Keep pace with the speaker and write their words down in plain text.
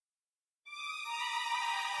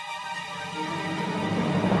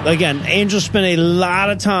again, angels spend a lot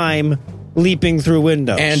of time leaping through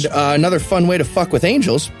windows. And another fun way to fuck with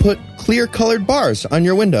angels, put clear colored bars on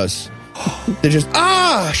your windows. They're just,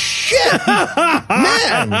 shit,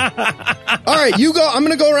 man. All right, you go. I'm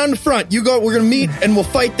going to go around the front. You go. We're going to meet and we'll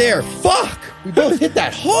fight there. Fuck. We both hit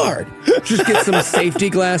that hard. Just get some safety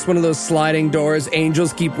glass, one of those sliding doors.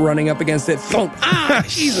 Angels keep running up against it. Thump.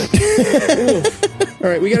 Jesus. All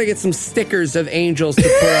right, we got to get some stickers of angels to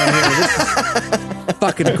put on here. This is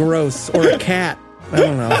fucking gross. Or a cat. I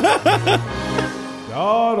don't know.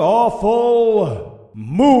 God awful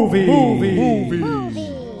movie.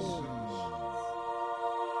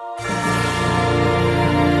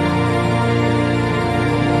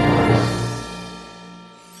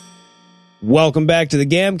 Welcome back to the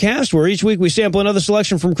Gamcast, where each week we sample another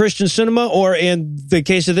selection from Christian cinema, or in the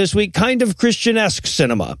case of this week, kind of Christian-esque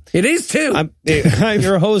cinema. It is, too. I'm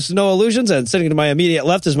your host, Noah Illusions, and sitting to my immediate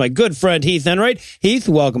left is my good friend, Heath Enright. Heath,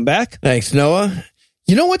 welcome back. Thanks, Noah.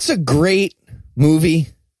 You know what's a great movie?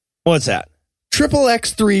 What's that? Triple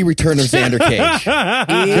X3 Return of Xander Cage.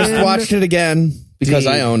 Just watched it again because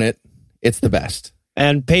I own it. It's the best.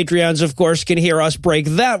 And Patreons, of course, can hear us break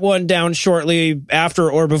that one down shortly after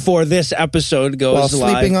or before this episode goes while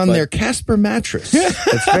live. Sleeping on their Casper mattress.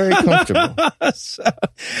 It's very comfortable.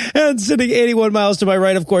 And sitting 81 miles to my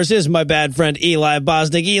right, of course, is my bad friend Eli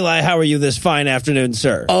Bosnick. Eli, how are you this fine afternoon,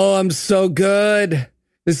 sir? Oh, I'm so good.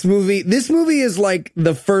 This movie is like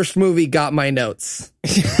the first movie got my notes.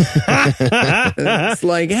 It's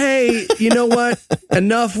like, hey, you know what?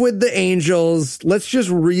 Enough with the angels. Let's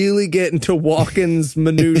just really get into Walken's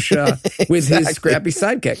minutia with his scrappy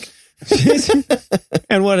sidekick.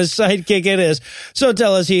 And what a sidekick it is. So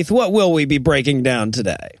tell us, Heath, what will we be breaking down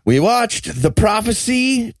today? We watched The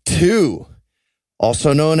Prophecy 2.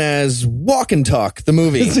 Also known as Walk and Talk, the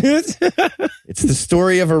movie. It's the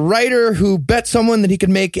story of a writer who bet someone that he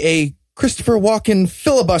could make a Christopher Walken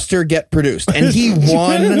filibuster get produced. And he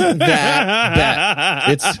won that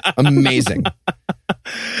bet. It's amazing.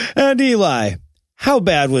 And Eli, how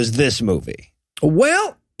bad was this movie?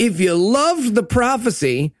 Well, if you loved The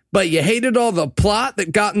Prophecy, but you hated all the plot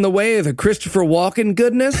that got in the way of the Christopher Walken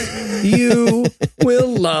goodness, you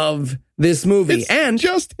will love this movie. And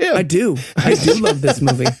just him. I do love this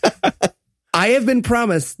movie. I have been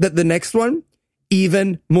promised that the next one,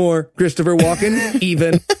 even more Christopher Walken,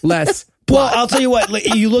 even less plot. Well, I'll tell you what,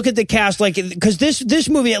 you look at the cast, like, because this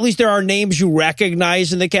movie, at least there are names you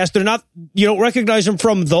recognize in the cast. They're not, you don't recognize them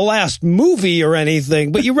from the last movie or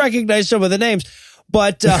anything, but you recognize some of the names.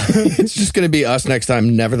 But it's just going to be us next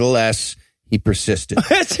time. Nevertheless, he persisted.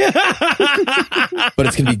 But it's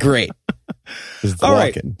going to be great. All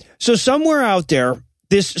right. So somewhere out there,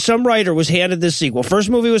 some writer was handed this sequel. First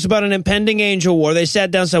movie was about an impending angel war. They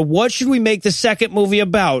sat down and said, what should we make the second movie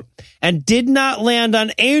about? And did not land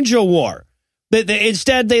on Angel War.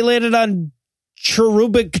 Instead, they landed on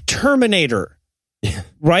Cherubic Terminator.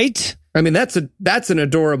 Right? I mean, that's an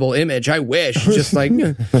adorable image. I wish. Just like,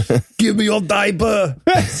 give me your diaper.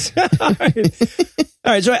 All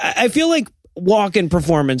right. So I feel like walk-in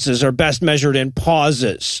performances are best measured in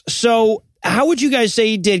pauses. So how would you guys say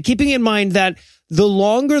he did, keeping in mind that the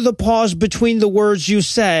longer the pause between the words you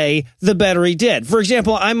say, the better he did? For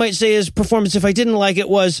example, I might say his performance, if I didn't like it,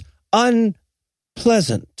 was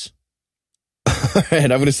unpleasant. All right, I'm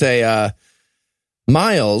going to say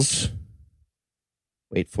Miles.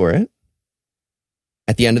 Wait for it.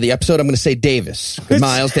 At the end of the episode, I'm going to say Davis.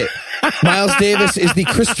 Miles Davis is the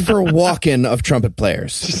Christopher Walken of trumpet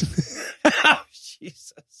players. Oh,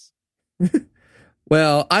 Jesus.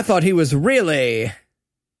 Well, I thought he was really...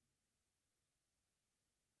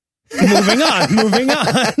 Moving on.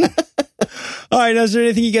 All right, is there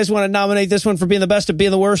anything you guys want to nominate this one for being the best at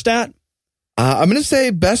being the worst at? I'm going to say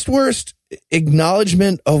best worst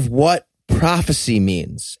acknowledgement of what prophecy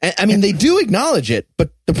means. I mean, they do acknowledge it, but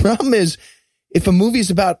the problem is if a movie is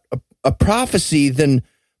about a prophecy, then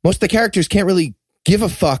most of the characters can't really give a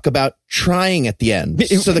fuck about trying at the end.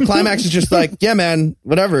 So the climax is just like, yeah, man,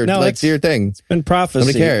 whatever. No, like, do your thing. It's been prophecy.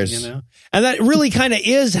 Nobody cares. You know? And that really kind of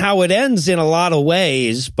is how it ends in a lot of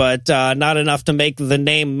ways, but not enough to make the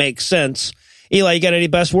name make sense. Eli, you got any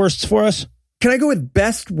best worsts for us? Can I go with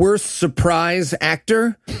best worst surprise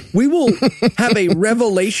actor? We will have a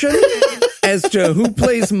revelation as to who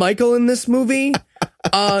plays Michael in this movie.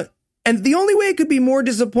 And the only way it could be more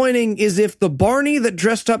disappointing is if the Barney that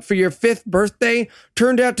dressed up for your 5th birthday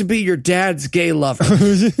turned out to be your dad's gay lover.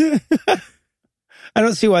 I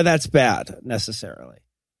don't see why that's bad, necessarily.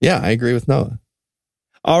 Yeah, I agree with Noah.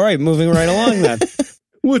 All right, moving right along then.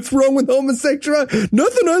 What's wrong with homosexuality?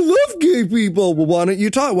 Nothing. I love gay people. Well, why don't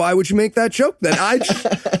you talk? Why would you make that joke then? I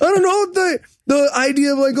don't know. The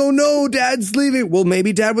idea of like, oh no, Dad's leaving. Well,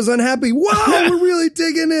 maybe Dad was unhappy. Wow, we're really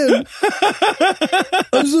digging in.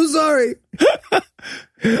 I'm so sorry.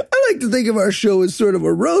 I like to think of our show as sort of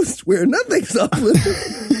a roast where nothing's off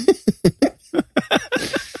limits.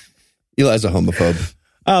 Eli's a homophobe.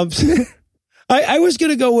 I was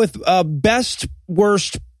going to go with best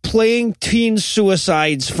worst playing teen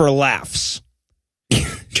suicides for laughs.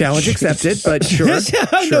 Challenge accepted, but sure. No,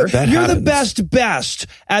 sure. You're the best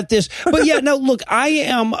at this. But yeah, no, look, I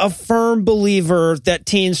am a firm believer that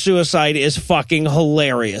teen suicide is fucking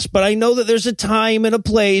hilarious. But I know that there's a time and a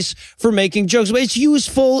place for making jokes. But it's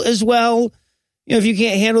useful as well. You know, if you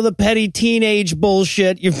can't handle the petty teenage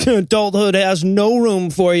bullshit, your adulthood has no room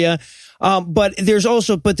for you. But there's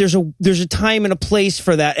a time and a place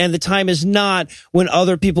for that. And the time is not when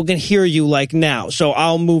other people can hear you like now. So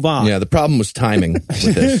I'll move on. Yeah, the problem was timing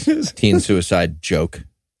with this teen suicide joke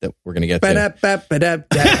that we're going to get to.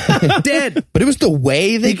 Dead. But it was the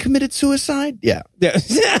way they committed suicide? Yeah.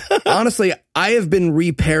 Honestly, I have been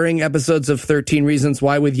repairing episodes of 13 Reasons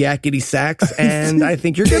Why with Yakety Sax, and I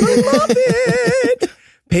think you're going to love it.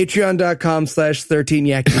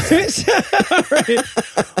 Patreon.com/13yakety. Right.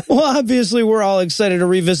 Well, obviously, we're all excited to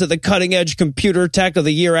revisit the cutting edge computer tech of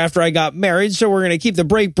the year after I got married. So we're going to keep the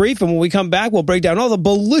break brief. And when we come back, we'll break down all the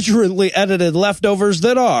belligerently edited leftovers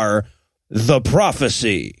that are The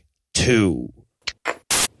Prophecy 2.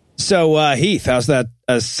 So, Heath, how's that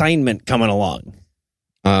assignment coming along?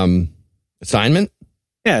 Assignment?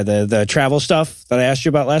 Yeah, the travel stuff that I asked you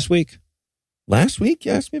about last week. Last week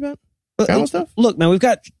you asked me about? Travel stuff? Look, man, we've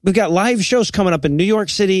got live shows coming up in New York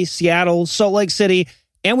City, Seattle, Salt Lake City,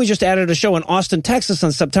 and we just added a show in Austin, Texas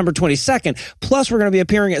on September 22nd. Plus, we're going to be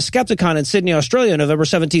appearing at Skepticon in Sydney, Australia, November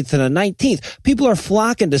 17th and the 19th. People are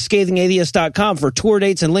flocking to scathingatheist.com for tour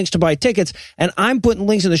dates and links to buy tickets, and I'm putting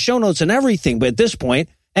links in the show notes and everything. But at this point,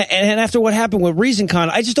 and after what happened with ReasonCon,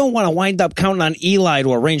 I just don't want to wind up counting on Eli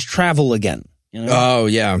to arrange travel again. You know? Oh,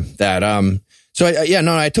 yeah, that. So,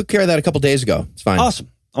 I took care of that a couple days ago. It's fine.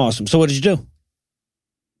 Awesome. So what did you do?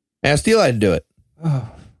 I asked Eli to do it. Oh.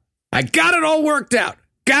 I got it all worked out.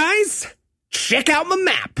 Guys, check out my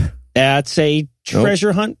map. That's a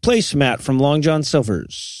treasure hunt placemat from Long John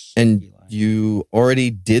Silver's. And you already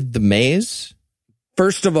did the maze?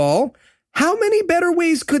 First of all, how many better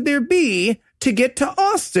ways could there be to get to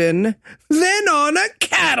Austin than on a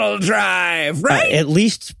cattle drive, right? At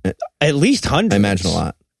least hundreds. I imagine a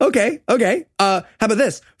lot. Okay. How about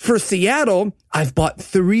this? For Seattle, I've bought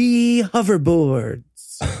 3 hoverboards.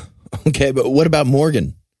 Okay, but what about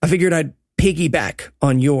Morgan? I figured I'd piggyback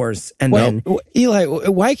on yours and then... Eli,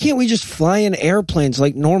 why can't we just fly in airplanes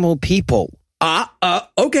like normal people?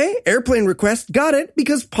 Okay. Airplane request. Got it.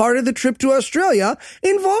 Because part of the trip to Australia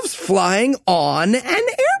involves flying on an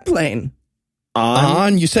airplane.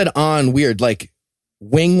 On? You said on weird, like...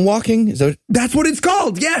 Wing walking? That's what it's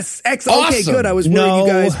called. Yes. Excellent. Awesome. Okay, good. I was worried you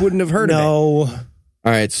guys wouldn't have heard of it. All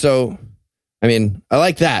right. So, I mean, I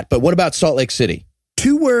like that. But what about Salt Lake City?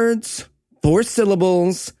 2 words, 4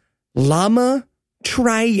 syllables, llama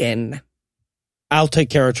try-in. I'll take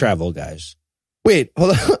care of travel, guys. Wait,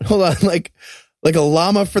 hold on. Like a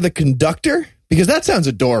llama for the conductor? Because that sounds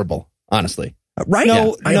adorable, honestly. Right?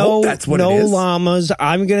 No, I hope that's what it is. No llamas.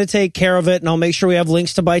 I'm going to take care of it, and I'll make sure we have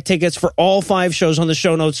links to buy tickets for all 5 shows on the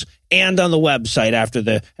show notes and on the website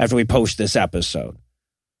after we post this episode.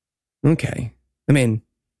 Okay. I mean,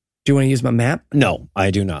 do you want to use my map? No, I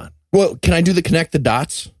do not. Well, can I do the connect the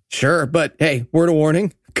dots? Sure, but hey, word of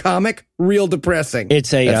warning, comic, real depressing. It's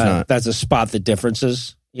that's a spot the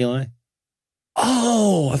differences, Eli.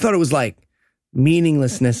 Oh, I thought it was like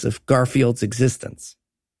meaninglessness of Garfield's existence.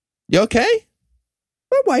 You okay?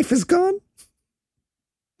 My wife is gone.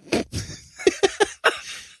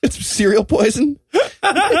 It's cereal poison?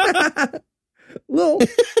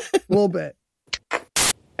 little bit.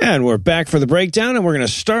 And we're back for the breakdown, and we're going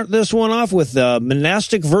to start this one off with the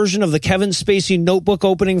monastic version of the Kevin Spacey Notebook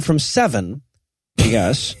opening from 7.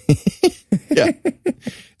 Yes. Yeah.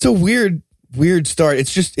 It's a weird start.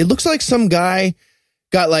 It looks like some guy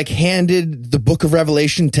got like handed the book of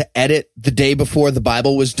Revelation to edit the day before the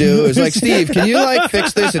Bible was due. It was like, Steve, can you like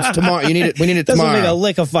fix this? It's tomorrow. We need it tomorrow. Doesn't make a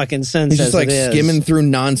lick of fucking sense. He's just like skimming through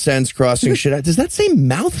nonsense, crossing shit out. Does that say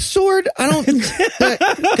mouth sword? I don't.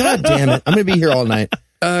 God damn it. I'm going to be here all night.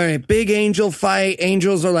 All right. Big angel fight.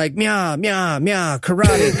 Angels are like, meow, meow, meow,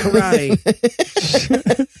 karate.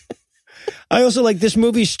 I also like this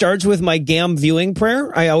movie starts with my GAM viewing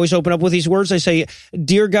prayer. I always open up with these words. I say,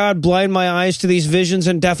 "Dear God, blind my eyes to these visions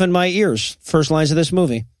and deafen my ears." First lines of this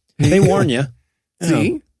movie. They warn you.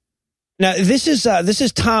 See? Now, this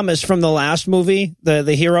is Thomas from the last movie, the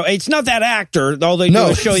hero. It's not that actor, all they do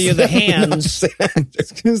is show you the hands.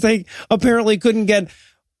 Because they apparently couldn't get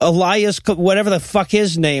Elias, whatever the fuck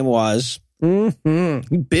his name was.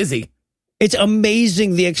 Busy. It's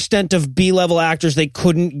amazing the extent of B-level actors they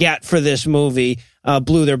couldn't get for this movie.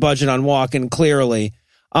 Blew their budget on Walken, clearly.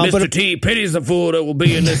 Mr. T pities the fool that will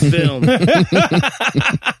be in this film.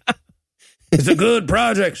 It's a good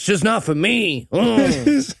project. It's just not for me.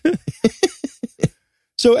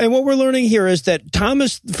 So, and what we're learning here is that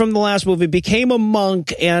Thomas from the last movie became a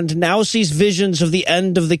monk and now sees visions of the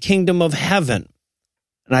end of the kingdom of heaven.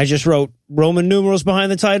 And I just wrote Roman numerals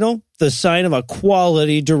behind the title, the sign of a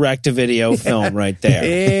quality direct-to-video film right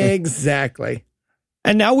there. Exactly.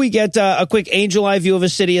 And now we get a quick angel eye view of a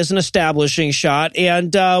city as an establishing shot,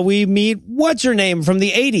 and we meet what's-her-name from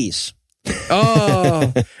the 80s.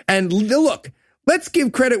 Oh, and look, let's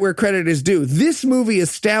give credit where credit is due. This movie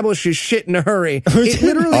establishes shit in a hurry. It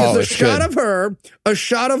literally is a shot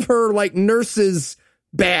of her like nurse's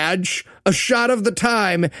badge, a shot of the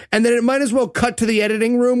time, and then it might as well cut to the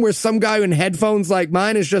editing room where some guy in headphones like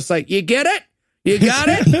mine is just like, you get it? You got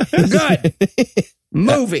it? Good.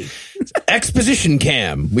 Movie. Exposition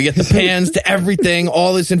cam. We get the pans to everything,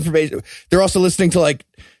 all this information. They're also listening to like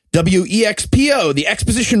WEXPO, the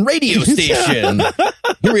Exposition radio station.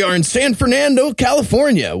 Here we are in San Fernando,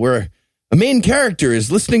 California, where a main character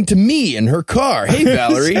is listening to me in her car. Hey,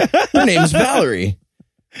 Valerie. Her name's Valerie.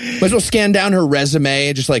 Might as well scan down her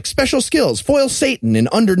resume, just like special skills, foil Satan in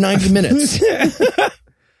under 90 minutes.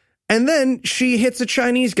 And then she hits a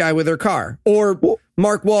Chinese guy with her car. Or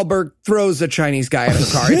Mark Wahlberg throws a Chinese guy at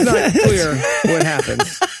her car. It's not clear what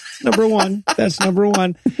happens. Number one. That's number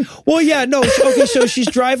one. Well, yeah, no. Okay, so she's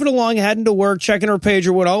driving along, heading to work, checking her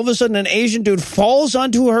pager, when all of a sudden an Asian dude falls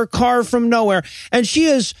onto her car from nowhere, and she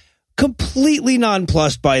is completely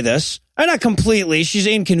nonplussed by this. Not completely. She's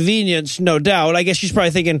inconvenienced, no doubt. I guess she's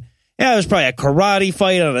probably thinking, yeah, there's probably a karate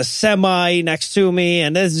fight on a semi next to me,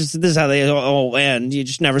 and this is how they all end. You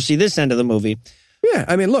just never see this end of the movie. Yeah,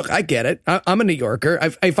 I mean, look, I get it. I'm a New Yorker.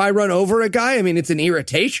 If I run over a guy, I mean, it's an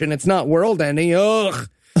irritation. It's not world-ending. Ugh.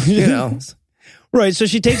 You know. Right, so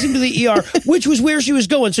she takes him to the ER, which was where she was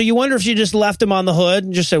going. So you wonder if she just left him on the hood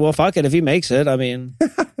and just said, well, fuck it, if he makes it, I mean.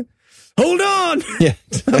 Hold on. Yeah.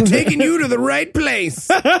 I'm taking you to the right place.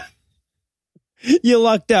 You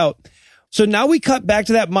lucked out. So now we cut back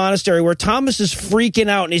to that monastery where Thomas is freaking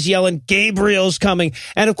out and he's yelling, Gabriel's coming.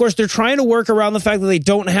 And of course, they're trying to work around the fact that they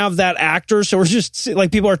don't have that actor. So we're just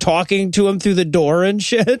like people are talking to him through the door and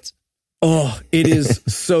shit. Oh, it is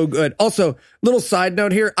so good. Also, little side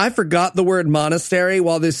note here. I forgot the word monastery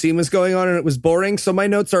while this scene was going on and it was boring. So my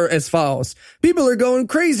notes are as follows. People are going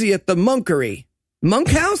crazy at the monkery. Monk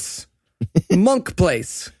house? Monk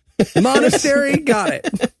place. Monastery? Got it.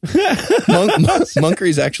 Monkery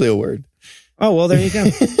is actually a word. Oh, well, there you go.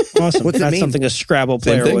 Awesome. What's That's it mean? something a Scrabble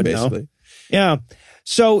player would basically know. Yeah.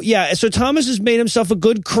 So Thomas has made himself a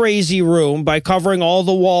good crazy room by covering all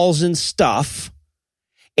the walls and stuff.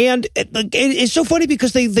 And it's so funny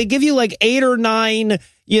because they give you like 8 or 9,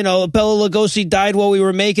 Bela Lugosi died while we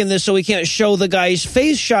were making this, so we can't show the guy's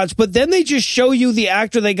face shots. But then they just show you the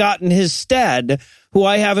actor they got in his stead, who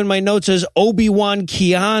I have in my notes as Obi-Wan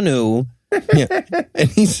Keanu. Yeah. And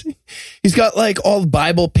he's got like all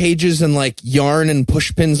Bible pages and like yarn and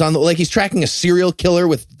push pins on like he's tracking a serial killer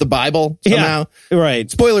with the Bible somehow. Yeah, right.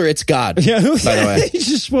 Spoiler, it's God. Yeah. By the way. He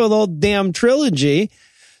just spoiled the whole damn trilogy.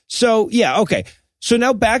 So, yeah, okay. So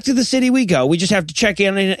now back to the city we go. We just have to check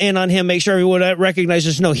in on him, make sure everyone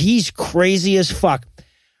recognizes, no, he's crazy as fuck.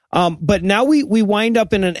 But now we wind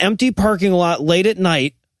up in an empty parking lot late at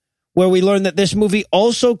night where we learn that this movie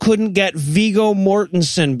also couldn't get Viggo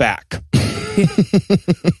Mortensen back.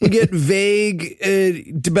 We get vague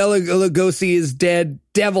Bela Lugosi is dead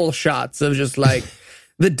devil shots of just like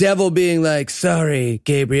the devil being like, sorry,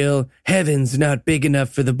 Gabriel, heaven's not big enough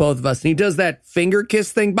for the both of us. And he does that finger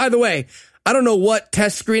kiss thing. By the way, I don't know what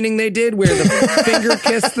test screening they did where the finger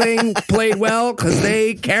kiss thing played well because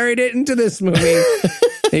they carried it into this movie.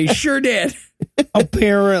 They sure did.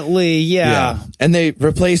 Apparently, yeah. And they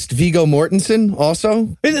replaced Viggo Mortensen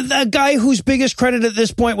also. The guy whose biggest credit at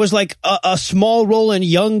this point was like a small role in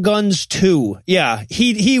Young Guns 2. Yeah,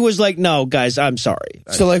 he was like, no, guys, I'm sorry.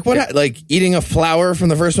 So like what? Like eating a flower from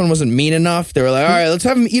the first one wasn't mean enough. They were like, all right, let's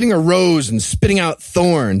have him eating a rose and spitting out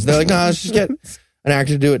thorns. They're like, no, let's just get an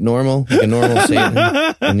actor to do it normal, like a normal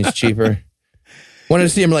Satan, and he's cheaper. Wanted to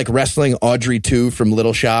see him like wrestling Audrey 2 from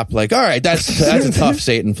Little Shop. Like, all right, that's a tough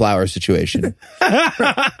Satan flower situation.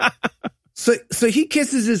 So he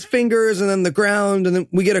kisses his fingers and then the ground, and then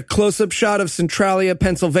we get a close-up shot of Centralia,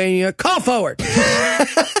 Pennsylvania. Call forward.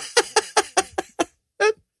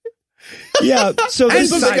 Yeah, so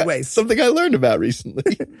this is sideways. Something I learned about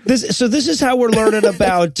recently. This is how we're learning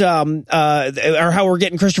about, or how we're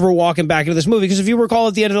getting Christopher Walken back into this movie. Because if you recall,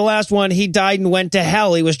 at the end of the last one, he died and went to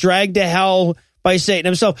hell. He was dragged to hell by Satan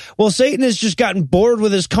himself. Well, Satan has just gotten bored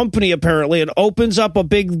with his company, apparently, and opens up a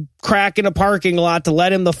big crack in a parking lot to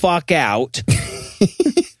let him the fuck out.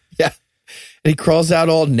 Yeah. And he crawls out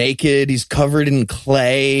all naked. He's covered in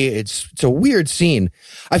clay. It's a weird scene.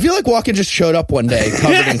 I feel like Walken just showed up one day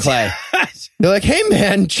covered in clay. They're like, hey,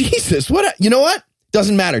 man, Jesus, you know what?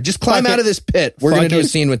 Doesn't matter. Just climb out of this pit. We're going to do a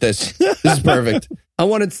scene with this. This is perfect. I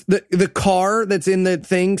wanted the car that's in the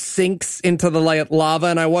thing sinks into the lava,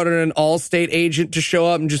 and I wanted an Allstate agent to show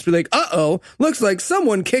up and just be like, uh-oh, looks like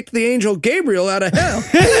someone kicked the angel Gabriel out of hell.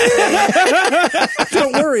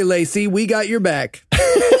 Don't worry, Lacey, we got your back.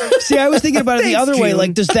 See, I was thinking about it the Thanks, other way. June.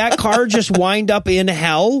 Like, does that car just wind up in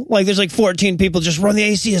hell? Like, there's like 14 people, just run the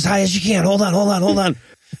AC as high as you can. Hold on.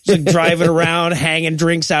 Just like driving around, hanging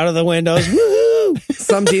drinks out of the windows. Woohoo!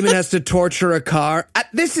 Some demon has to torture a car.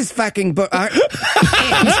 This is fucking...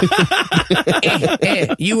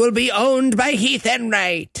 You will be owned by Heath and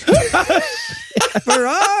Wright. For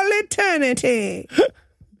all eternity.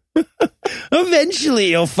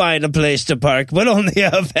 Eventually you'll find a place to park, but only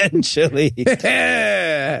eventually.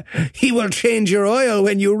 He will change your oil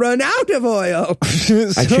when you run out of oil.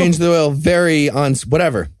 I changed the oil very on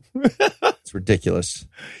whatever. It's ridiculous.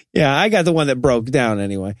 Yeah, I got the one that broke down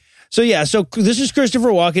anyway. So yeah, so this is Christopher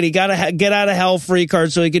Walken. He got a get out of hell free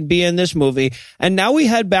card so he could be in this movie. And now we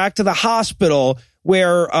head back to the hospital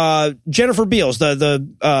where Jennifer Beals, the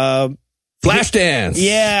Flashdance.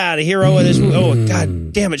 Yeah, the hero of this movie. Oh,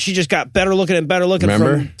 God damn it. She just got better looking and better looking.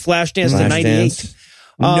 Remember? From Flashdance to 98.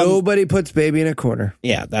 Nobody puts baby in a corner.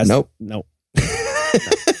 Yeah, that's... Nope.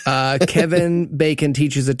 Kevin Bacon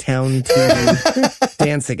teaches a town to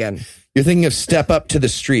dance again. You're thinking of Step Up to the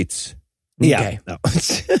Streets. Yeah. Okay. No.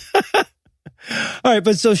 All right,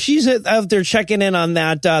 but so she's out there checking in on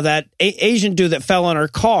that Asian dude that fell on her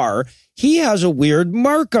car. He has a weird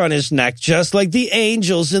mark on his neck, just like the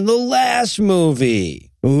angels in the last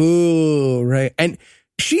movie. Ooh, right. And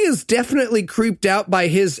she is definitely creeped out by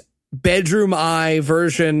his bedroom eye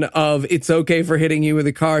version of it's okay for hitting you with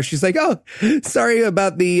a car. She's like, oh, sorry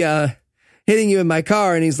about the hitting you in my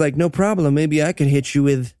car. And he's like, no problem. Maybe I could hit you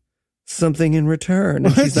with something in return.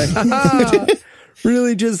 And she's like, ha,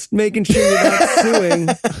 really just making sure you're not suing.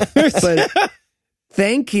 But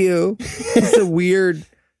thank you. It's a weird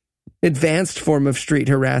advanced form of street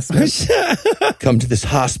harassment. Come to this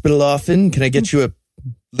hospital often? Can I get you a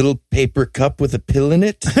little paper cup with a pill in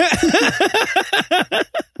it?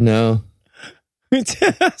 No.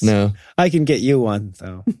 No. I can get you one,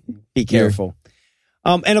 though. Be careful.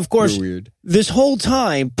 And of course, this whole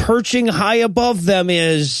time, perching high above them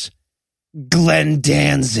is Glenn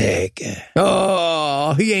Danzig.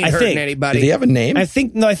 Oh, he ain't hurting anybody. Did he have a name? I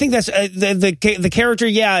think that's the character,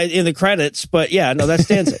 yeah, in the credits, but yeah, no, that's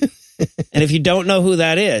Danzig. And if you don't know who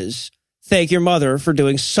that is, thank your mother for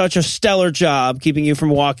doing such a stellar job keeping you from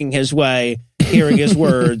walking his way, hearing his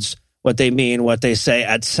words, what they mean, what they say,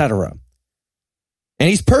 etc. And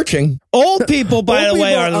he's perching. Old people, by the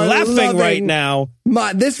way, are laughing loving right now.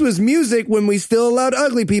 This was music when we still allowed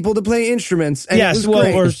ugly people to play instruments. And yes, it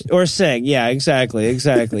was great. or sing. Yeah, exactly.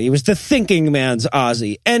 He was the thinking man's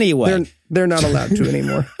Ozzy. Anyway. They're not allowed to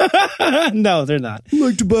anymore. No, they're not. I'd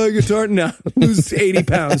like to buy a guitar now. Lose 80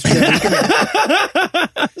 pounds.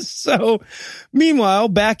 So, meanwhile,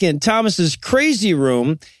 back in Thomas's crazy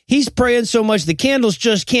room, he's praying so much the candles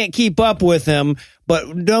just can't keep up with him.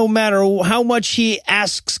 But no matter how much he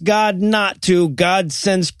asks God not to, God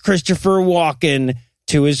sends Christopher Walken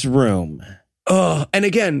to his room. Oh, and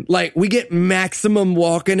again, like we get maximum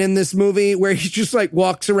Walken in this movie where he just like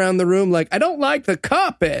walks around the room like, I don't like the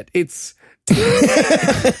carpet. It's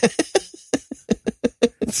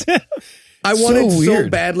I wanted so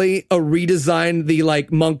badly a redesign the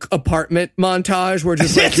like monk apartment montage where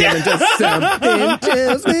just like him and just something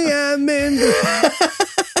tells me I'm in the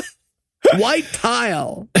white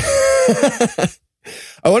tile.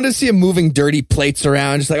 I wanted to see him moving dirty plates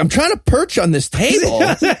around. Just like, I'm trying to perch on this table.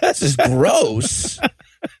 This is gross.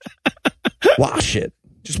 Wash it.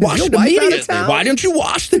 Just wash it immediately. Why don't you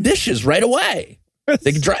wash the dishes right away?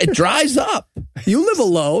 It dries up. You live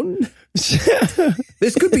alone.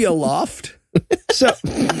 This could be a loft. So,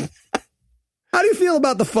 how do you feel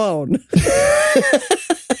about the phone?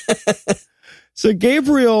 So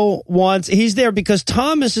Gabriel he's there because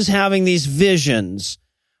Thomas is having these visions.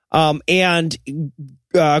 And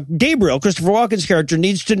Gabriel, Christopher Walken's character,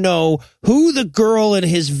 needs to know who the girl in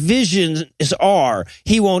his visions are.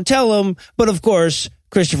 He won't tell him, but of course,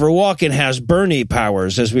 Christopher Walken has Bernie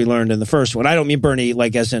powers, as we learned in the first one. I don't mean Bernie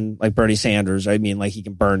like as in like Bernie Sanders. I mean like he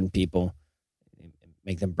can burn people,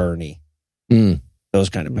 make them Bernie. Those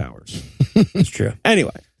kind of powers. That's true.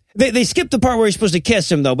 Anyway, they skipped the part where he's supposed to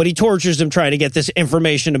kiss him, though, but he tortures him trying to get this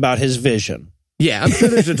information about his vision. Yeah, I'm sure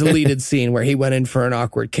there's a deleted scene where he went in for an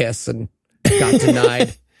awkward kiss and got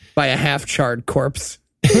denied by a half-charred corpse.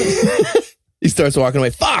 He starts walking away.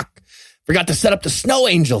 Fuck! Forgot to set up the snow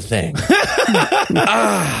angel thing.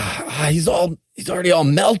 He's already all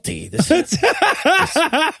melty.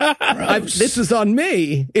 This is on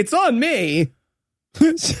me. It's on me.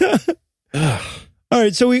 All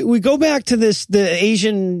right, so we go back to the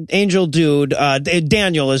Asian angel dude.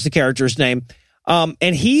 Daniel is the character's name.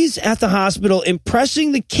 And he's at the hospital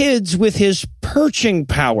impressing the kids with his perching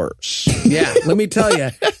powers. Yeah, let me tell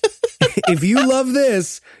you, if you love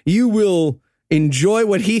this, you will enjoy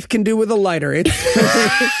what Heath can do with a lighter.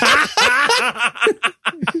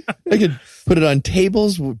 I could put it on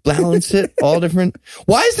tables, balance it, all different.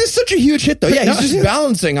 Why is this such a huge hit, though? Yeah, he's just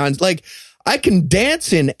balancing on, like, I can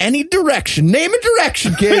dance in any direction. Name a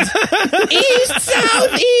direction, kids. East,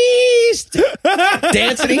 south, east.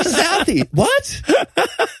 Dancing east, south, east. What?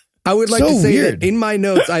 I would like to say that in my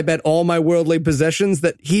notes, I bet all my worldly possessions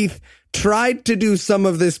that Heath tried to do some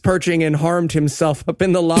of this perching and harmed himself up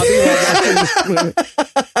in the lobby while watching this movie.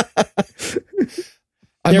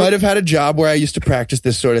 I might have had a job where I used to practice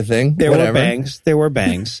this sort of thing. There were bangs. There were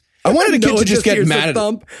bangs. I wanted a kid to just get mad at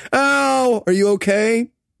him. Ow, are you okay?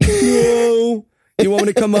 No. You want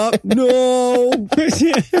me to come up? No.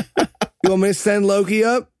 You want me to send Loki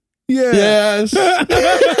up? Yeah. Yes.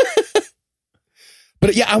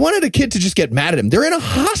 But yeah, I wanted a kid to just get mad at him. They're in a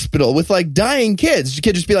hospital with like dying kids. The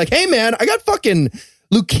kid just be like, hey man, I got fucking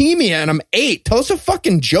leukemia and I'm 8. Tell us a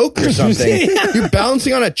fucking joke or something. You're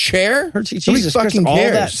balancing on a chair? Jesus Christ, all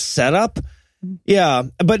that setup? Yeah.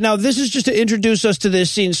 But now this is just to introduce us to this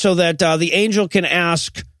scene so that the angel can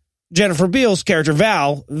ask Jennifer Beals' character,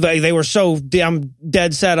 Val. They were so damn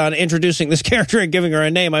dead set on introducing this character and giving her a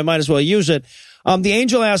name, I might as well use it. The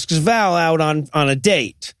angel asks Val out on a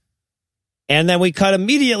date. And then we cut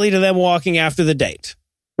immediately to them walking after the date.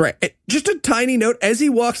 Right. Just a tiny note. As he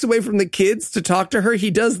walks away from the kids to talk to her,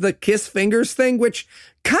 he does the kiss fingers thing, which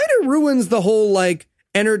kind of ruins the whole, like,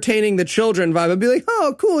 entertaining the children vibe. I'd be like,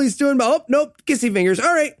 oh, cool, he's doing, oh, nope, kissy fingers.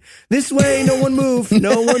 All right, this way, no one move,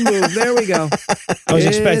 no one move. There we go. I was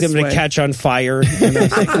expecting him to catch on fire. And I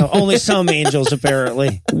think, no, only some angels,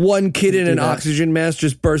 apparently. One kid in an oxygen mask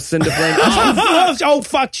just bursts into flame. Oh,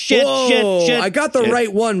 fuck, shit. I got the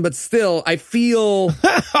right one, but still, I feel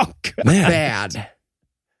bad.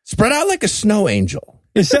 Spread out like a snow angel.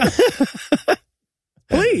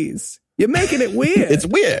 Please. You're making it weird. It's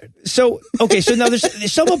weird. So now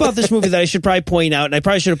there's something about this movie that I should probably point out, and I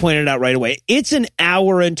probably should have pointed it out right away. It's an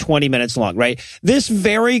hour and 20 minutes long, right? This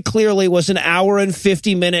very clearly was an hour and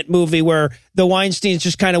 50-minute movie where the Weinsteins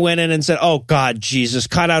just kind of went in and said, oh, God, Jesus,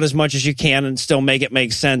 cut out as much as you can and still make it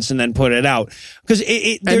make sense and then put it out.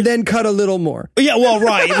 And then cut a little more. Yeah, well,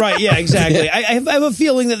 right. Yeah, exactly. I have a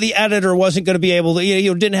feeling that the editor wasn't going to be able to,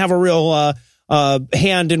 didn't have a real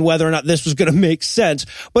hand in whether or not this was going to make sense,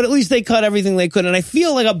 but at least they cut everything they could. And I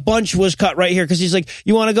feel like a bunch was cut right here because he's like,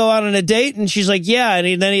 you want to go out on a date? And she's like, yeah.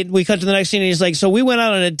 And then we cut to the next scene and he's like, so we went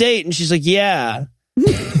out on a date. And she's like, yeah.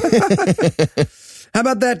 How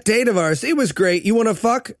about that date of ours? It was great. You want to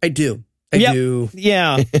fuck? I do. I do.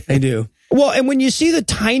 Yeah. I do. Well, and when you see the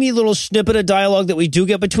tiny little snippet of dialogue that we do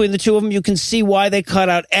get between the two of them, you can see why they cut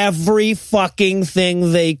out every fucking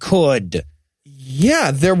thing they could.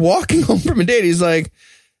 Yeah, they're walking home from a date. He's like,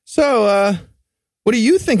 so, what do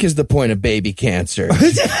you think is the point of baby cancer?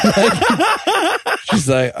 She's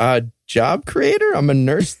like, job creator? I'm a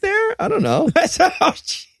nurse there? I don't know. Oh,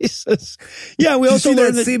 Jesus. Yeah, we also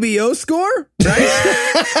learned that CBO score?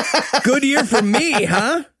 Right? Good year for me,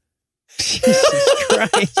 huh? Jesus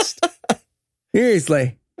Christ.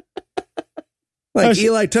 Seriously. Like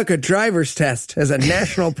Eli took a driver's test as a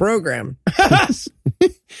national program.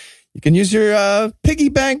 You can use your piggy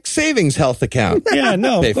bank savings health account. Yeah,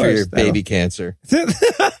 no, pay for your baby cancer.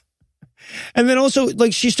 And then also,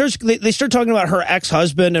 like, they start talking about her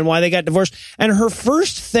ex-husband and why they got divorced. And her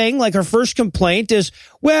first thing, like her first complaint is,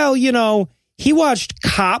 well, he watched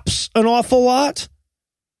Cops an awful lot.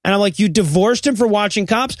 And I'm like, you divorced him for watching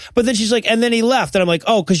Cops? But then she's like, and then he left. And I'm like,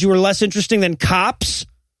 oh, because you were less interesting than Cops?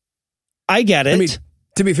 I get it. I mean,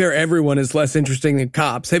 to be fair, everyone is less interesting than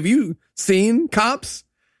Cops. Have you seen Cops?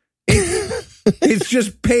 It's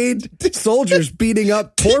just paid soldiers beating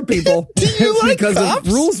up poor people because of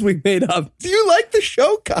rules we made up. Do you like the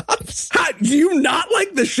show Cops? Do you not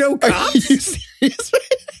like the show Cops? Are you serious?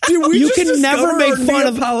 Dude, we You just can never make fun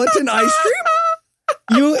of Neapolitan ice cream.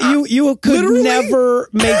 You could Literally? never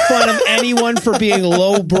make fun of anyone for being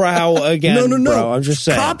lowbrow again. No. Bro. I'm just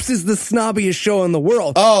saying. Cops is the snobbiest show in the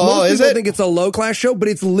world. Most is people think it's a low class show, but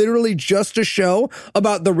it's literally just a show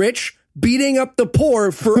about the rich beating up the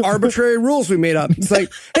poor for arbitrary rules we made up. It's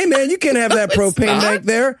like, hey man, you can't have that propane tank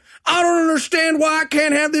there. I don't understand why I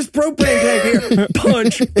can't have this propane tank here.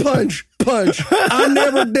 Punch, punch, punch. I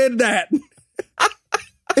never did that.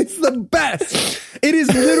 It's the best. It is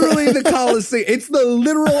literally the Coliseum. It's the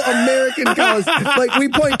literal American Coliseum. Like, we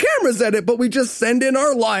point cameras at it, but we just send in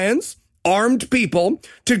our lions, armed people,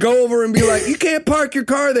 to go over and be like, you can't park your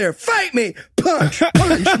car there. Fight me. Punch,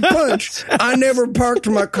 punch, punch. I never parked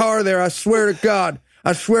my car there. I swear to God.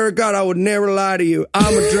 I swear to God, I would never lie to you.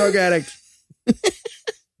 I'm a drug addict.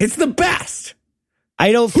 It's the best.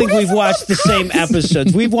 I don't think we've watched the same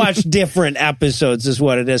episodes. We've watched different episodes, is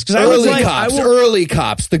what it is. Because I was like, early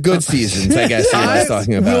Cops, the good seasons, I guess I was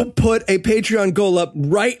talking about. I will put a Patreon goal up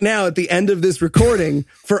right now at the end of this recording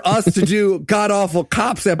for us to do God Awful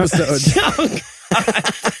Cops episodes.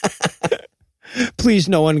 Please,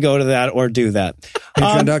 no one go to that or do that.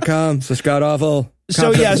 Patreon.com/God Awful.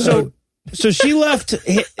 So yeah, so she left.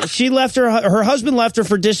 Her husband left her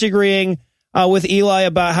for disagreeing with Eli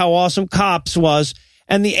about how awesome Cops was.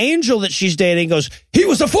 And the angel that she's dating goes, he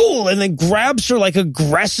was a fool, and then grabs her like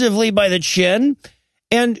aggressively by the chin.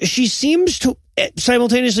 And she seems to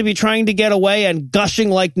simultaneously be trying to get away and gushing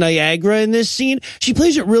like Niagara in this scene. She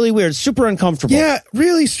plays it really weird, super uncomfortable. Yeah,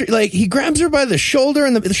 really. Like, he grabs her by the shoulder,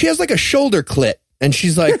 and she has like a shoulder clit, and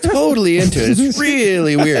she's like totally into it. It's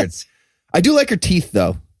really weird. I do like her teeth,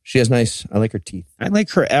 though. She has I like her teeth. I like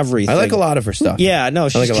her everything. I like a lot of her stuff. Yeah, no,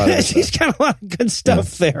 she's got a lot of good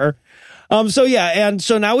stuff there.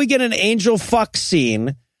 So now we get an angel fuck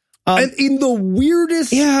scene. And in the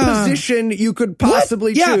weirdest position you could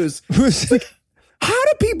possibly choose. Like, how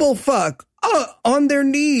do people fuck? On their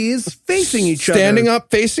knees, facing each other. Standing up,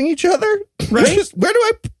 facing each other? Right? Where do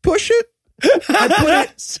I push it? I put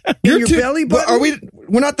it in your belly button.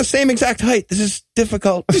 We're not the same exact height. This is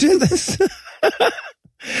difficult.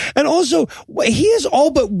 And also, he is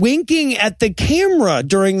all but winking at the camera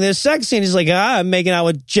during this sex scene. He's like, I'm making out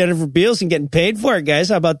with Jennifer Beals and getting paid for it, guys.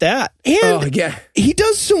 How about that? And he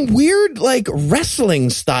does some weird, like,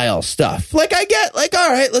 wrestling style stuff. Like, I get, like,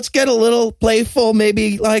 all right, let's get a little playful,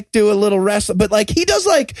 maybe, like, do a little wrestle. But, like, he does,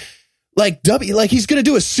 like he's going to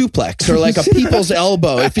do a suplex or, like, a people's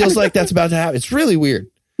elbow. It feels like that's about to happen. It's really weird.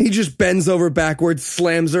 He just bends over backwards,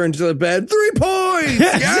 slams her into the bed. 3 points!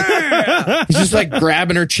 Yeah! He's just like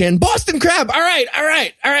grabbing her chin. Boston Crab! All right.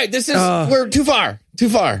 This is, we're too far.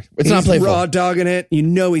 It's not playful. He's raw dogging it. You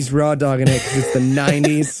know he's raw dogging it because it's the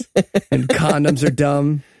 90s and condoms are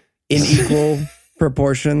dumb in equal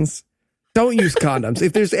proportions. Don't use condoms.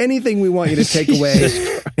 If there's anything we want you to take away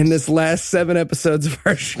in this last 7 episodes of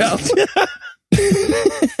our show,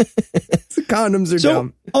 condoms are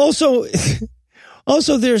dumb.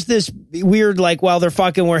 Also, there's this weird, like, while they're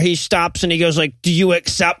fucking where he stops and he goes, like, do you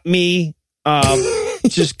accept me?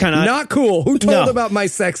 Just kind of... Not cool. Who told about my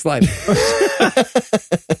sex life?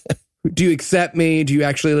 Do you accept me? Do you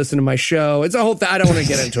actually listen to my show? It's a whole thing. I don't want to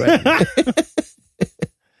get into it.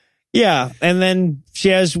 Yeah, and then she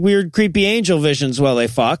has weird, creepy angel visions while they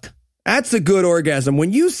fuck. That's a good orgasm.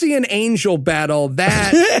 When you see an angel battle,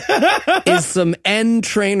 that is some end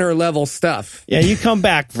trainer level stuff. Yeah, you come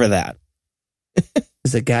back for that.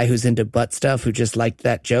 There's a guy who's into butt stuff who just liked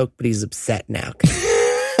that joke, but he's upset now.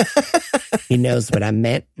 He knows what I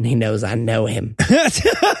meant, and he knows I know him.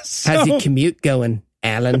 How's your commute going,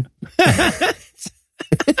 Alan?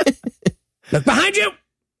 Look behind you!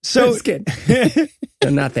 So, just kidding.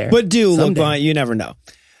 I'm not there. But look behind, you never know.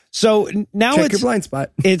 So now check your blind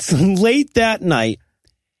spot. It's late that night,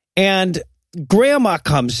 and Grandma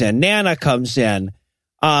comes in, Nana comes in,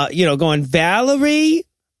 going, Valerie.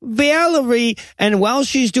 And while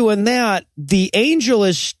she's doing that, the angel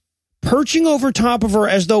is perching over top of her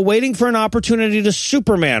as though waiting for an opportunity to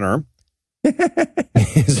Superman her.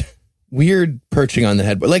 Weird perching on the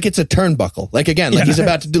head, like it's a turnbuckle. Like, again, like he's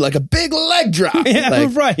about to do like a big leg drop. Yeah,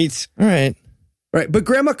 like, right. All right. Right. But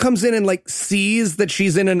Grandma comes in and like sees that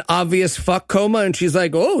she's in an obvious fuck coma. And she's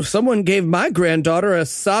like, oh, someone gave my granddaughter a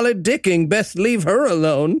solid dicking. Best leave her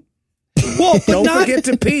alone. Well, don't forget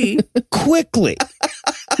to pee quickly.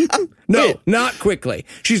 No, not quickly.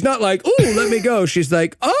 She's not like, oh, let me go. She's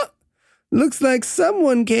like, oh, looks like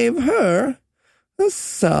someone gave her a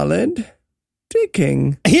solid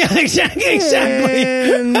sticking. Yeah, exactly.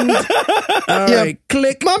 And, all right,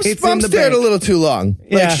 click. Mom stared a little too long.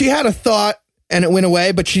 Like, she had a thought and it went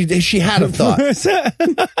away, but she had a thought.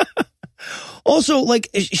 Also, like,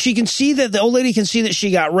 she can see that the old lady can see that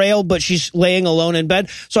she got railed, but she's laying alone in bed.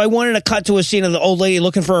 So I wanted to cut to a scene of the old lady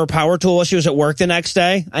looking for her power tool while she was at work the next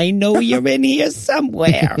day. I know you're in here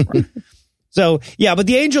somewhere. So, yeah, but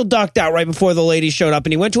the angel ducked out right before the lady showed up,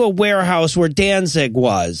 and he went to a warehouse where Danzig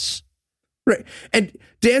was. Right. And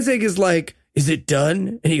Danzig is like, is it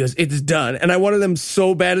done? And he goes, it's done. And I wanted them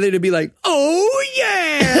so badly to be like, oh,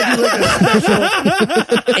 yeah. Do like a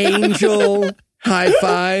special angel high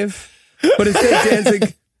five. But instead,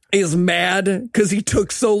 Danzig is mad because he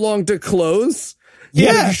took so long to close.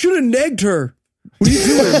 Yeah. You should have negged her. What are you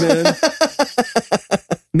doing, man?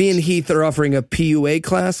 Me and Heath are offering a PUA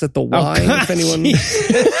class at the Y, if anyone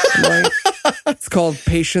like. It's called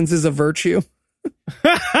Patience is a Virtue.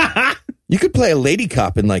 You could play a lady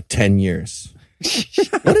cop in like 10 years.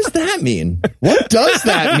 What does that mean? What does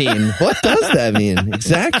that mean? What does that mean?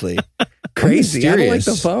 Exactly. Crazy. I don't like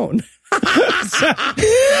the phone.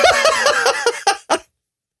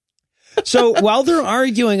 So while they're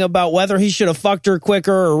arguing about whether he should have fucked her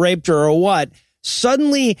quicker or raped her or what,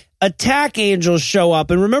 suddenly attack angels show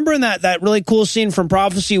up. And remember in that really cool scene from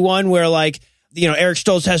Prophecy 1 where, like, you know, Eric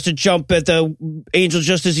Stoltz has to jump at the angel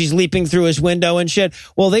just as he's leaping through his window and shit?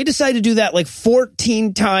 Well, they decided to do that like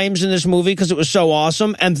 14 times in this movie because it was so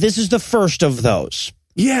awesome. And this is the first of those.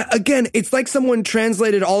 Yeah, again, it's like someone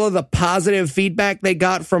translated all of the positive feedback they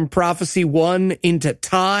got from Prophecy 1 into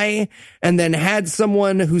Thai and then had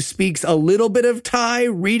someone who speaks a little bit of Thai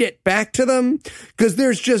read it back to them because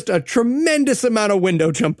there's just a tremendous amount of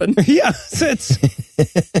window jumping. Yeah,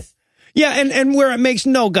 yeah, and where it makes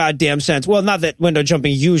no goddamn sense. Well, not that window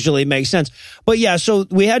jumping usually makes sense. But yeah, so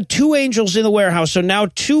we had two angels in the warehouse. So now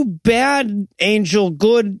two bad angel,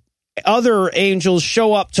 good other angels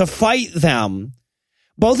show up to fight them.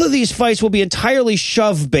 Both of these fights will be entirely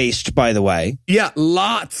shove-based, by the way. Yeah,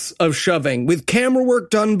 lots of shoving with camera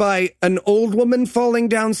work done by an old woman falling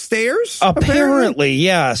downstairs. Apparently.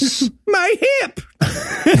 Yes. My hip!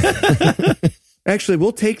 Actually,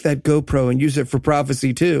 we'll take that GoPro and use it for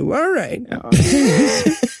Prophecy too. All right.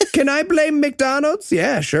 Can I blame McDonald's?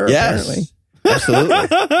 Yeah, sure. Yes. Apparently.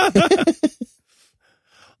 Absolutely.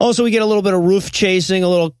 Also, we get a little bit of roof chasing, a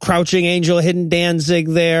little crouching angel, hidden Danzig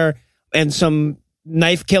there, and some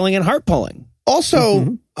knife killing and heart pulling. Also,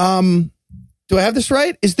 do I have this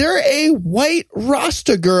right? Is there a white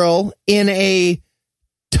Rasta girl in a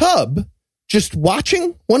tub just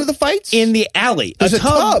watching one of the fights? In the alley. There's a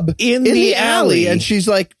tub in the alley. And she's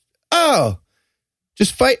like, oh,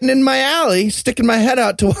 just fighting in my alley, sticking my head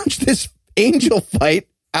out to watch this angel fight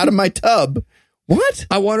out of my tub. What?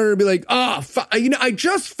 I want her to be like, I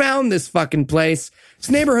just found this fucking place. This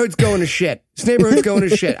neighborhood's going to shit.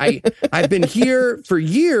 I've been here for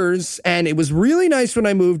years, and it was really nice when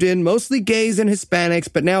I moved in, mostly gays and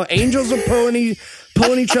Hispanics, but now angels are pulling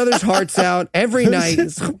each other's hearts out every night.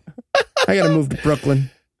 I got to move to Brooklyn.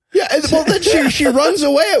 Yeah, well, then she runs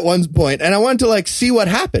away at one point, and I wanted to, like, see what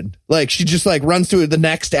happened. Like, she just, like, runs to the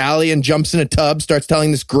next alley and jumps in a tub, starts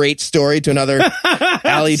telling this great story to another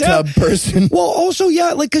alley tub person. Well, also,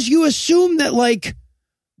 yeah, like, because you assume that, like,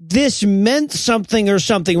 this meant something or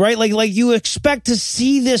something, right? Like you expect to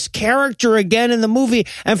see this character again in the movie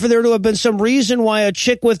and for there to have been some reason why a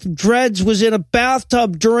chick with dreads was in a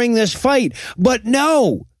bathtub during this fight. But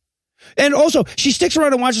no. And also, she sticks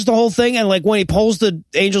around and watches the whole thing, and like when he pulls the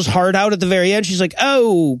angel's heart out at the very end, she's like,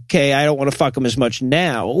 oh, okay, I don't want to fuck him as much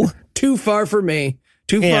now. Too far for me.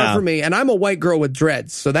 Far for me. And I'm a white girl with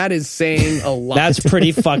dreads, so that is saying a lot. That's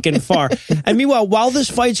pretty fucking far. And meanwhile, while this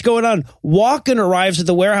fight's going on, Walken arrives at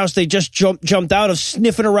the warehouse they just jumped out of,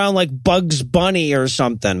 sniffing around like Bugs Bunny or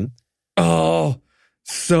something. Oh,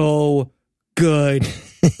 so good.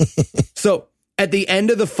 So at the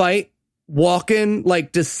end of the fight, Walken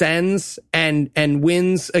like descends and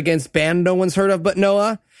wins against band no one's heard of but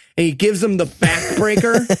Noah. And he gives him the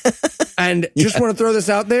backbreaker. And just want to throw this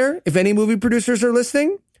out there. If any movie producers are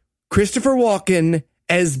listening, Christopher Walken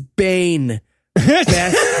as Bane.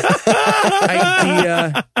 Best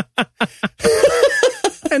idea.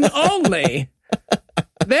 And only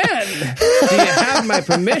then do you have my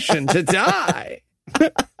permission to die.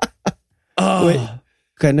 Oh. Wait,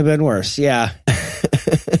 couldn't have been worse. Yeah.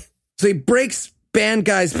 So he breaks band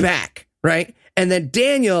guy's back, right? And then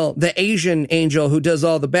Daniel, the Asian angel who does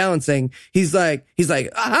all the balancing, he's like,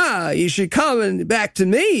 aha, you should come back to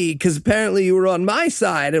me because apparently you were on my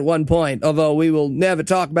side at one point, although we will never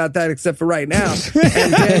talk about that except for right now.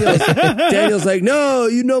 And Daniel's like, no,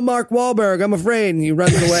 you know Mark Wahlberg, I'm afraid. And he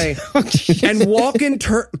runs away. And Walken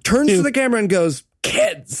turns to the camera and goes,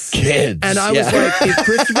 kids. And I was like, if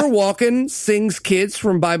Christopher Walken sings Kids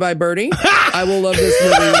from Bye Bye Birdie, I will love this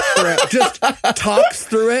movie forever. Just talks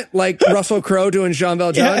through it like Russell Crowe doing Jean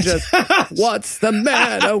Valjean. Just, what's the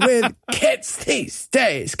matter with kids these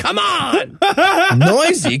days? Come on.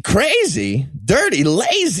 Noisy, crazy, dirty,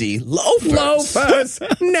 lazy, loafers.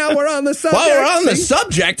 Now we're on the subject. While we're on the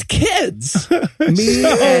subject, kids. Me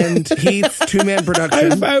and Heath's two-man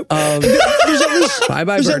production of Bye Bye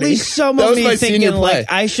There's Birdie. at least some That of was me my thinking, senior play.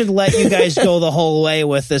 like, I should let you guys go the whole way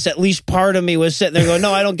with this. At least part of me was sitting there going,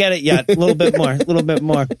 no, I don't get it yet. A little bit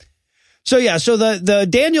more. So yeah, so the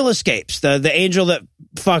Daniel escapes, the angel that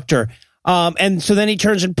fucked her. And so then he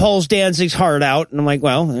turns and pulls Danzig's heart out. And I'm like,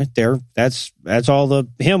 well, that's all the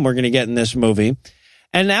him we're going to get in this movie.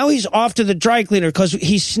 And now he's off to the dry cleaner because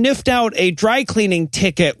he sniffed out a dry cleaning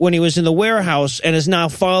ticket when he was in the warehouse and is now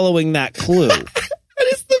following that clue. That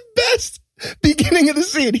is the best beginning of the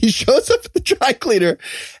scene. He shows up at the dry cleaner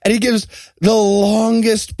and he gives the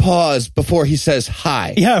longest pause before he says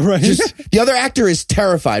hi. Yeah, right. The other actor is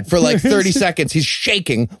terrified for like 30 seconds. He's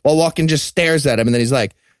shaking while Walken just stares at him. And then he's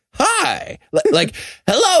like, hi, like,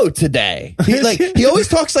 hello today. He always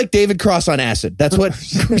talks like David Cross on acid. That's what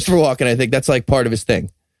Christopher Walken, I think that's like part of his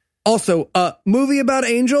thing. Also, movie about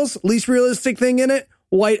angels, least realistic thing in it,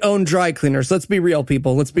 white-owned dry cleaners. Let's be real,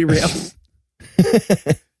 people. Let's be real.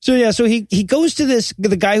 So yeah, so he goes to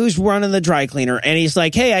the guy who's running the dry cleaner and he's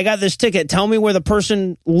like, hey, I got this ticket. Tell me where the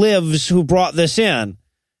person lives who brought this in. And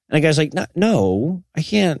the guy's like, no, I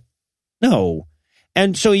can't. No.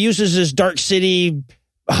 And so he uses his Dark City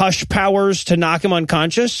hush powers to knock him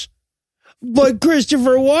unconscious. But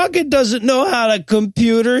Christopher Walken doesn't know how to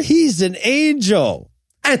computer. He's an angel.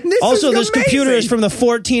 And this also, is this amazing. computer is from the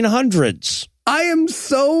 1400s. I am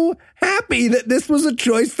so happy that this was a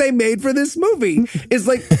choice they made for this movie. It's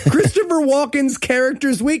like Christopher Walken's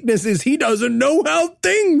character's weakness is he doesn't know how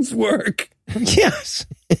things work. Yes.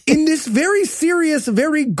 In this very serious,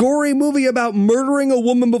 very gory movie about murdering a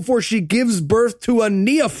woman before she gives birth to a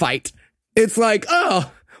neophyte, it's like,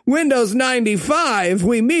 oh, Windows 95,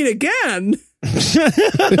 we meet again.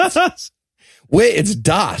 Wait, it's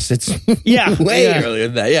DOS. It's way earlier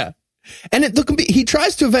than that. Yeah. And he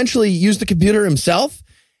tries to eventually use the computer himself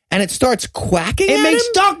and it starts quacking. It makes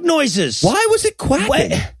duck noises. Why was it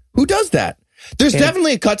quacking? Who does that? There's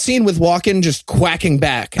definitely a cutscene with Walken just quacking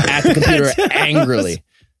back at the computer angrily.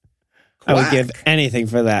 I would give anything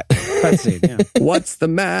for that cutscene. Yeah. What's the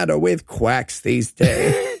matter with quacks these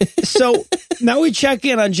days? So now we check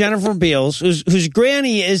in on Jennifer Beals, whose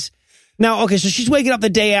granny is now, okay, so she's waking up the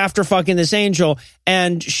day after fucking this angel,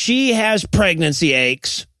 and she has pregnancy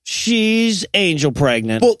aches. She's angel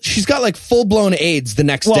pregnant. Well, she's got like full-blown AIDS the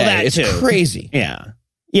next day. It's too crazy. Yeah.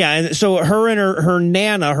 Yeah, and so her and her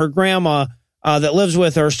Nana, her grandma that lives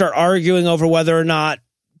with her, start arguing over whether or not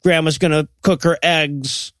grandma's going to cook her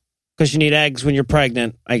eggs, because you need eggs when you're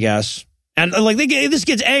pregnant, I guess. And like this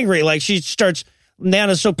gets angry. Like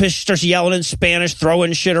Nana's so pissed, she starts yelling in Spanish,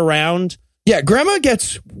 throwing shit around. Yeah, grandma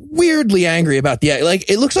gets weirdly angry about the egg. Like,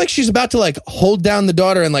 it looks like she's about to like hold down the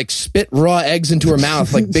daughter and like spit raw eggs into her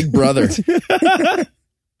mouth like Big Brother. Like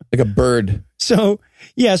a bird. So,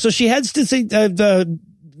 yeah, so she heads to see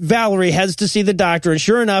Valerie heads to see the doctor, and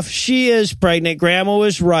sure enough, she is pregnant. Grandma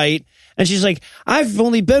was right. And she's like, I've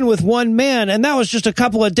only been with one man, and that was just a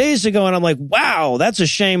couple of days ago. And I'm like, wow, that's a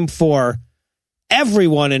shame for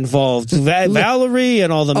everyone involved. Valerie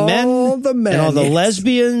and all the men and all the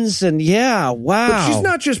lesbians. And yeah, wow. But she's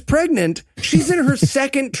not just pregnant. She's in her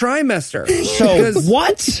second trimester. So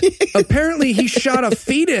what? Apparently he shot a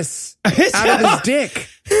fetus out of his dick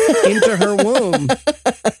into her womb.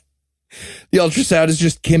 The ultrasound is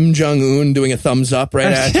just Kim Jong-un doing a thumbs up right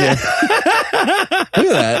at you.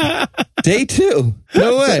 Look at that. Day 2.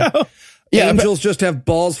 No way. So, angels just have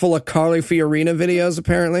balls full of Carly Fiorina videos,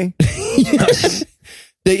 apparently.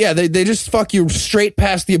 They just fuck you straight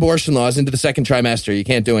past the abortion laws into the second trimester. You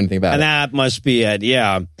can't do anything about it. And that must be it,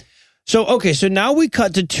 yeah. So, okay, so now we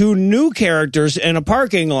cut to 2 new characters in a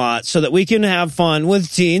parking lot so that we can have fun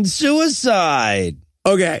with teen suicide.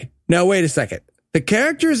 Okay, now wait a second. The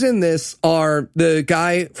characters in this are the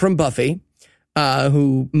guy from Buffy,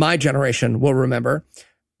 who my generation will remember,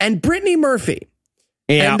 and Brittany Murphy.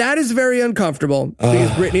 Yeah. And that is very uncomfortable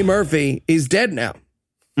because Brittany Murphy is dead now.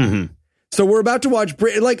 Mm-hmm. So we're about to watch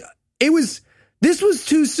Brittany. Like, it was This was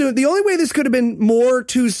too soon. The only way this could have been more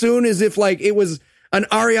too soon is if like it was an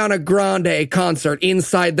Ariana Grande concert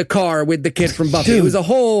inside the car with the kid from Buffy. Dude, it was a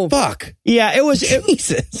whole fuck. Yeah, it was.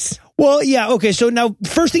 Jesus. Well, yeah, okay. So now,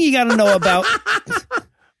 first thing you got to know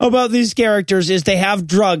about these characters is they have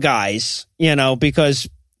drug eyes. You know, because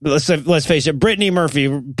let's face it, Brittany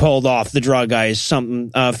Murphy pulled off the drug eyes,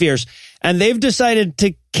 something fierce, and they've decided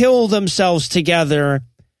to kill themselves together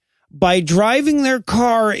by driving their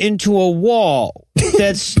car into a wall.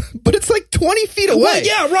 That's but it's like 20 feet away. Well,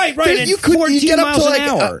 yeah, right. There, you could 14 get up miles to like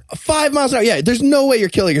an hour. 5 miles an hour. Yeah, there's no way you're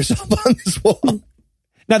killing yourself on this wall.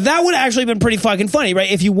 Now, that would actually have been pretty fucking funny, right?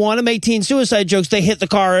 If you want to make teen suicide jokes, they hit the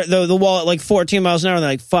car, the wall at like 14 miles an hour, and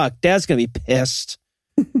they're like, fuck, Dad's going to be pissed.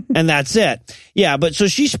 And that's it. Yeah, but so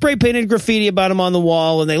she spray painted graffiti about him on the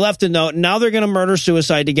wall, and they left a note, and now they're going to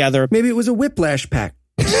murder-suicide together. Maybe it was a whiplash pact.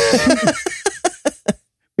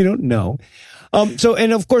 We don't know. So,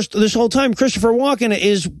 and of course, this whole time, Christopher Walken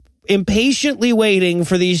is impatiently waiting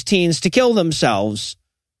for these teens to kill themselves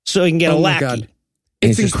so he can get a lackey. God.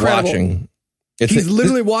 It's It's incredible. watching. He's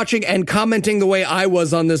literally watching and commenting the way I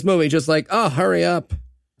was on this movie, just like, oh, hurry up.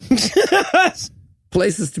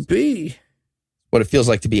 Places to be. What it feels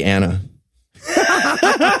like to be Anna.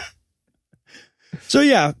 So,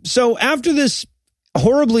 yeah. So after this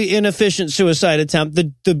horribly inefficient suicide attempt,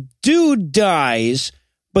 the dude dies,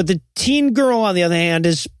 but the teen girl, on the other hand,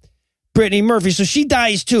 is Brittany Murphy. So she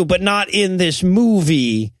dies too, but not in this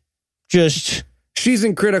movie. Just... She's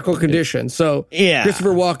in critical condition. So Yeah.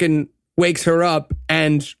 Christopher Walken wakes her up,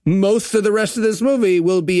 and most of the rest of this movie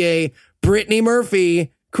will be a Brittany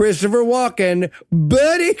Murphy, Christopher Walken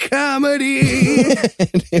buddy comedy.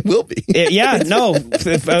 It will be.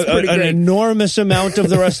 An enormous amount of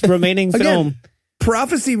the remaining film. Again,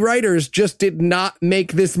 Prophecy writers just did not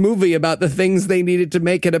make this movie about the things they needed to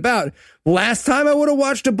make it about. Last time I would have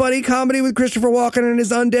watched a buddy comedy with Christopher Walken and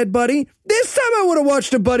his undead buddy. This time I would have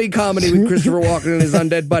watched a buddy comedy with Christopher Walken and his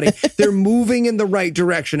undead buddy. They're moving in the right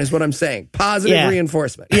direction is what I'm saying. Positive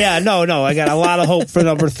reinforcement. Yeah, no, I got a lot of hope for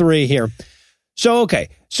number 3 here. So, okay.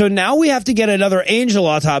 So now we have to get another angel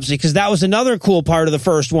autopsy, because that was another cool part of the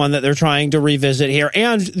first one that they're trying to revisit here.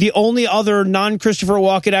 And the only other non-Christopher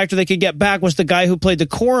Walken actor they could get back was the guy who played the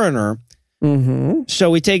coroner. Mm-hmm.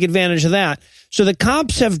 So we take advantage of that. So the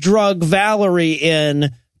cops have drug Valerie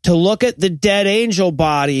in to look at the dead angel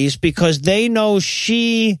bodies because they know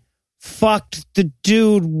she fucked the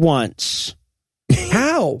dude once.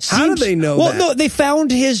 How? How do they know that? No, they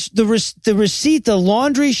found the receipt, the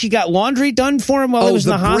laundry. She got laundry done for him while he was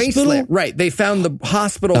in the hospital. Bracelet. Right. They found the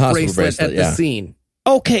hospital bracelet at the scene.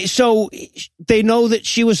 Okay, so they know that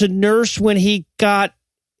she was a nurse when he got...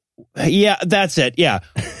 Yeah, that's it. Yeah.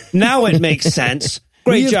 Now it makes sense.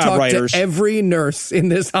 Great job, writers. To every nurse in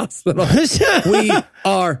this hospital. We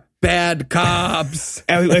are bad cops.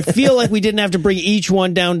 I feel like we didn't have to bring each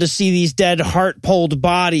one down to see these dead heart-pulled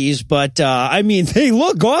bodies, but I mean, they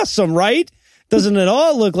look awesome, right? Doesn't it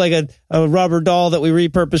all look like a rubber doll that we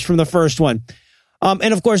repurposed from the first one?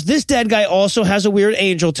 And of course, this dead guy also has a weird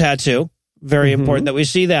angel tattoo. Very important that we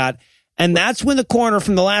see that. And that's when the coroner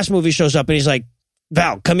from the last movie shows up and he's like,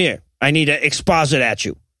 Val, come here. I need to exposit at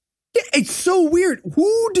you. Yeah, it's so weird.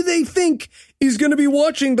 Who do they think is going to be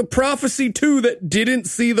watching the Prophecy 2 that didn't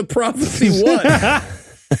see the Prophecy 1?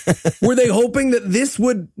 Were they hoping that this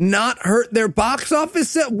would not hurt their box office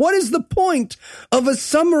set? What is the point of a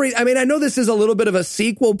summary? I mean, I know this is a little bit of a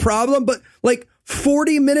sequel problem, but like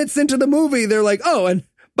 40 minutes into the movie, they're like, oh, and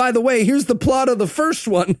by the way, here's the plot of the first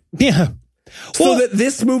one. Yeah. So that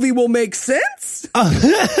this movie will make sense?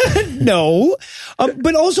 No.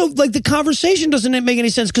 But also, like, the conversation doesn't make any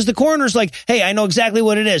sense because the coroner's like, hey, I know exactly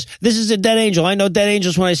what it is. This is a dead angel. I know dead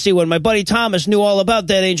angels when I see one. My buddy Thomas knew all about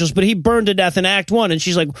dead angels, but he burned to death in Act 1. And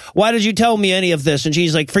she's like, why did you tell me any of this? And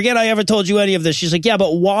she's like, forget I ever told you any of this. She's like, yeah,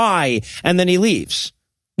 but why? And then he leaves.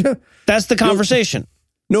 That's the conversation.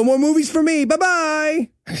 No more movies for me. Bye-bye.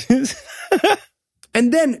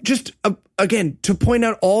 And then just, again, to point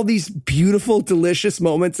out all these beautiful, delicious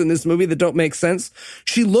moments in this movie that don't make sense,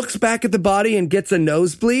 she looks back at the body and gets a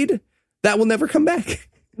nosebleed. That will never come back.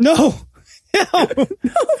 No.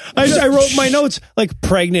 I wrote my notes like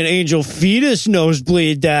pregnant angel fetus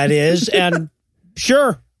nosebleed, that is. And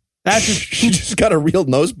sure. That's she just got a real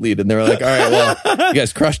nosebleed. And they were like, all right, well, you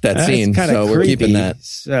guys crushed that scene. So we're keeping that.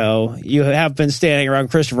 So you have been standing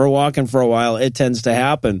around Christopher Walken for a while. It tends to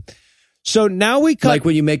happen. So now we cut. Like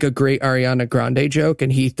when you make a great Ariana Grande joke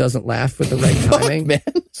and Heath doesn't laugh with the right timing. Man.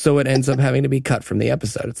 So it ends up having to be cut from the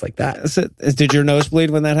episode. It's like that. Did your nose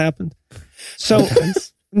bleed when that happened? So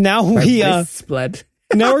now we split.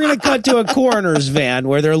 Now we're going to cut to a coroner's van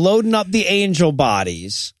where they're loading up the angel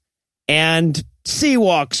bodies. And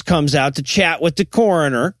Seawalks comes out to chat with the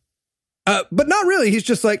coroner. But not really. He's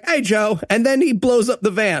just like, hey, Joe. And then he blows up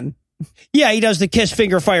the van. Yeah, he does the kiss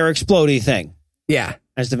finger fire explodey thing. Yeah.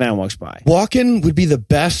 As the van walks by. Walken would be the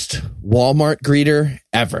best Walmart greeter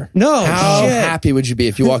ever. No, How shit. happy would you be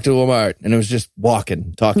if you walked to Walmart and it was just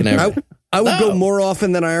Walken, talking to everyone? I would go more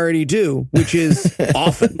often than I already do, which is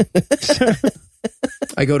often.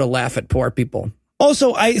 I go to laugh at poor people.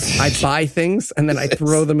 Also, I buy things and then I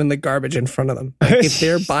throw them in the garbage in front of them. Like, if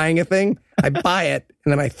they're buying a thing, I buy it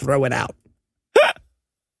and then I throw it out.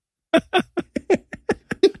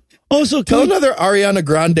 Also, tell another Ariana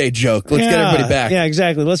Grande joke. Let's get everybody back. Yeah,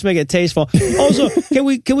 exactly. Let's make it tasteful. Also, can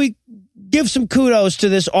we give some kudos to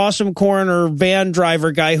this awesome coroner van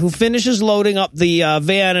driver guy who finishes loading up the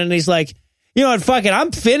van and he's like, you know what, fuck it,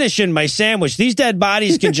 I'm finishing my sandwich. These dead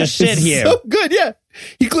bodies can just sit here. So good, yeah.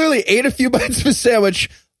 He clearly ate a few bites of a sandwich,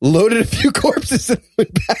 loaded a few corpses, and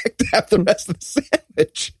went back to have the rest of the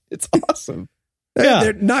sandwich. It's awesome. Yeah.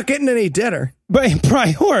 They're not getting any deader. But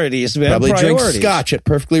priorities, man. Probably priorities. drinks scotch at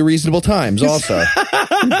perfectly reasonable times also.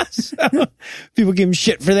 So, people give him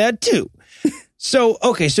shit for that too. So,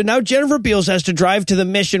 okay, so now Jennifer Beals has to drive to the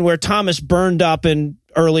mission where Thomas burned up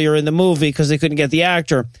earlier in the movie because they couldn't get the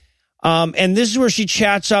actor. And this is where she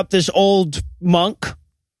chats up this old monk.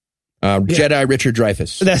 Jedi Richard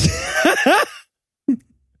Dreyfuss.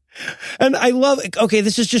 And I love, okay,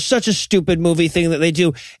 this is just such a stupid movie thing that they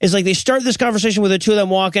do. Is like they start this conversation with the two of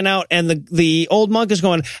them walking out and the old monk is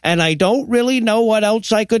going, and I don't really know what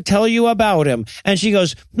else I could tell you about him. And she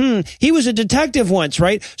goes, he was a detective once,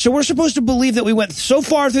 right? So we're supposed to believe that we went so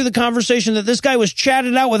far through the conversation that this guy was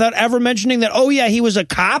chatted out without ever mentioning that, oh yeah, he was a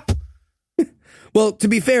cop? Well, to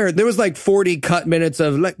be fair, there was like 40 cut minutes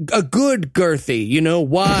of like a good girthy,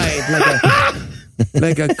 wide,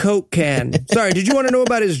 like a Coke can. Sorry, did you want to know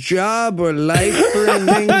about his job or life or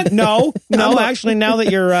anything? No, actually, now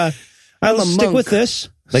that you're, I'll stick monk. with this.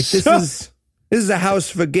 Like this is a house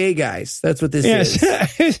for gay guys. That's what this is.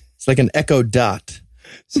 It's like an Echo Dot.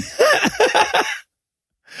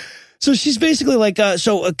 So she's basically like,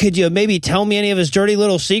 could you maybe tell me any of his dirty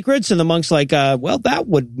little secrets? And the monk's like, well, that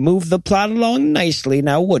would move the plot along nicely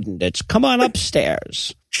now, wouldn't it? Come on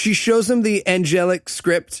upstairs. She shows him the angelic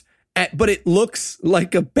script, but it looks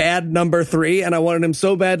like a bad number 3. And I wanted him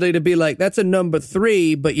so badly to be like, that's a number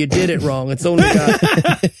 3, but you did it wrong. It's only got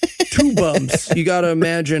 2 bumps. You got to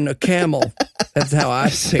imagine a camel. That's how I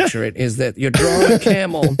picture it, is that you're drawing a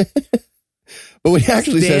camel. But what he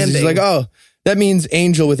actually says is he's like, oh, that means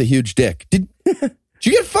angel with a huge dick. Did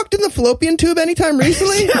you get fucked in the fallopian tube anytime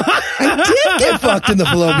recently? I did get fucked in the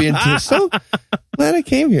fallopian tube. So glad I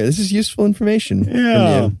came here. This is useful information.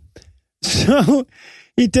 Yeah. So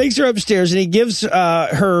he takes her upstairs and he gives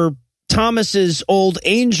her Thomas's old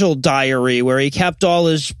angel diary where he kept all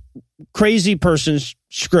his crazy person's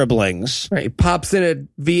scribblings. Right. He pops in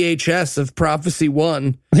a VHS of Prophecy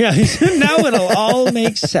 1. Yeah. Now it'll all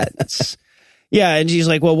make sense. Yeah, and she's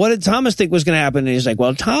like, well, what did Thomas think was going to happen? And he's like,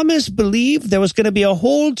 well, Thomas believed there was going to be a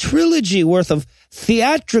whole trilogy worth of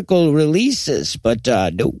theatrical releases, but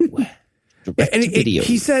no. And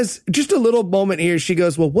he says, just a little moment here, she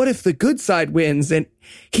goes, well, what if the good side wins? And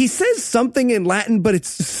he says something in Latin, but it's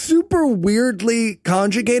super weirdly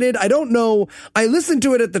conjugated. I don't know. I listened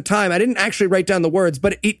to it at the time. I didn't actually write down the words,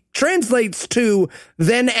 but it translates to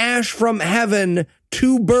then ash from heaven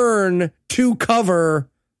to burn to cover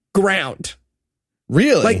ground.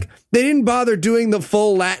 Really? Like, they didn't bother doing the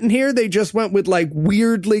full Latin here. They just went with like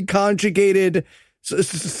weirdly conjugated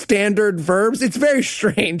standard verbs. It's very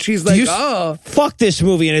strange. He's like, fuck this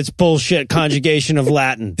movie and its bullshit conjugation of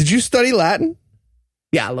Latin. Did you study Latin?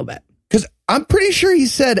 Yeah, a little bit. Because I'm pretty sure he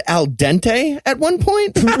said al dente at one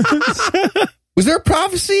point. Was there a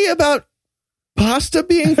prophecy about pasta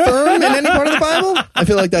being firm in any part of the Bible? I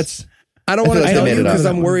feel like that's... I don't want to tell you because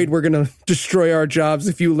I'm worried we're going to destroy our jobs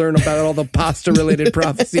if you learn about all the pasta-related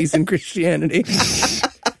prophecies in Christianity.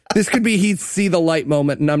 This could be Heath's see the light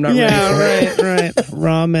moment, and I'm not ready for it. Right.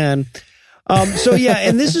 Raw man. So, yeah,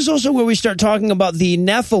 and this is also where we start talking about the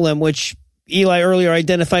Nephilim, which Eli earlier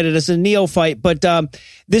identified it as a neophyte. But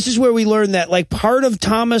this is where we learn that, like, part of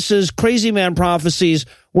Thomas's crazy man prophecies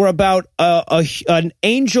were about an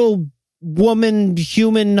angel woman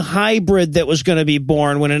human hybrid that was going to be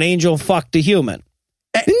born when an angel fucked a human.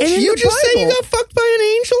 Didn't you just say you got fucked by an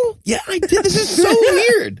angel? Yeah, I did. This is so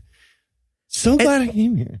weird. So glad I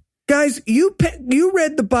came here. Guys, you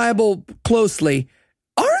read the Bible closely.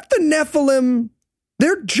 Aren't the Nephilim,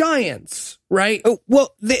 they're giants, right?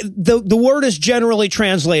 Well, the word is generally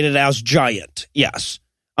translated as giant, yes.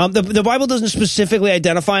 The Bible doesn't specifically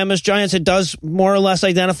identify them as giants. It does more or less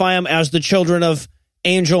identify them as the children of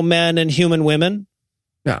angel men and human women.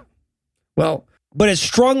 Yeah. Well, but it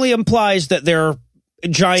strongly implies that they're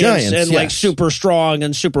giants and like super strong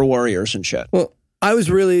and super warriors and shit. Well, I was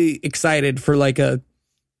really excited for like a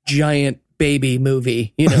giant baby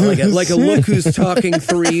movie, you know, like a Look Who's Talking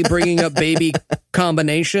 3 bringing up baby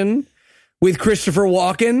combination with Christopher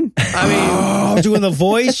Walken. I mean, doing the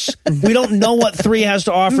voice. We don't know what 3 has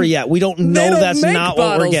to offer yet. We don't know. That's not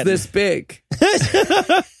what we're getting. This big.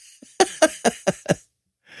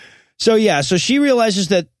 So she realizes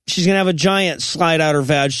that she's gonna have a giant slide out her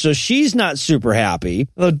vag. So she's not super happy.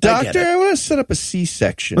 Well, doctor, I want to set up a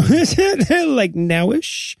C-section. Like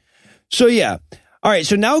nowish. So yeah. All right,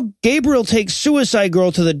 so now Gabriel takes Suicide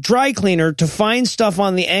Girl to the dry cleaner to find stuff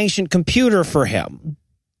on the ancient computer for him.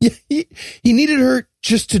 Yeah, he needed her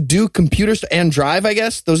just to do computers and drive, I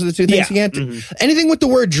guess. Those are the two things he can't do. Mm-hmm. Anything with the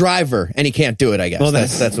word driver, and he can't do it, I guess. Well,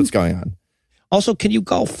 that's what's going on. Also, can you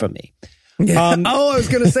golf for me? Yeah. I was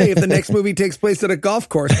going to say, if the next movie takes place at a golf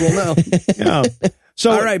course, we'll know. Yeah.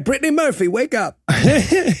 So, all right, Brittany Murphy, wake up. Don't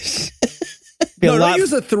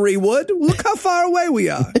use a 3-wood. Look how far away we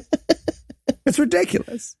are. It's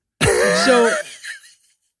ridiculous. So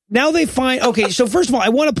now they find, okay, so first of all, I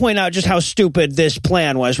want to point out just how stupid this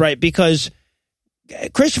plan was, right? Because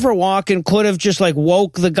Christopher Walken could have just like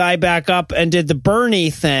woke the guy back up and did the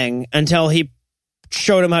Bernie thing until he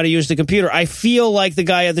showed him how to use the computer. I feel like the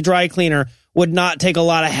guy at the dry cleaner would not take a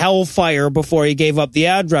lot of hellfire before he gave up the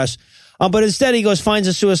address. But instead he finds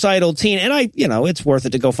a suicidal teen. And it's worth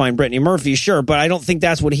it to go find Brittany Murphy, sure. But I don't think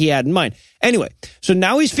that's what he had in mind. Anyway, so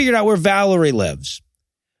now he's figured out where Valerie lives.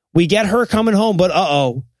 We get her coming home, but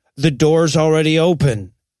the door's already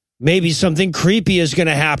open. Maybe something creepy is going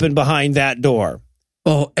to happen behind that door.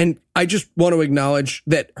 Oh, and I just want to acknowledge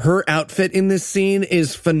that her outfit in this scene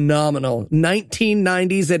is phenomenal.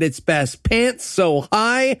 1990s at its best. Pants so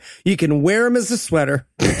high, you can wear them as a sweater.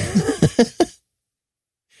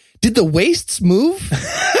 Did the waists move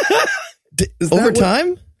over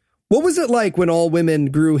time? What was it like when all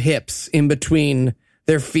women grew hips in between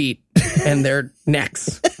their feet and their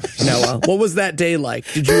necks, Noah? What was that day like?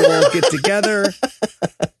 Did you all get together?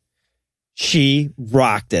 She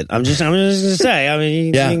rocked it. I'm just gonna say. I mean,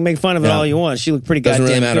 you can make fun of it all you want. She looked pretty goddamn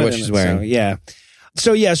good. Doesn't really matter what she's wearing.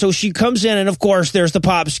 So she comes in, and of course, there's the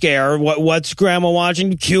pop scare. What's Grandma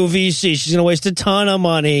watching? QVC. She's gonna waste a ton of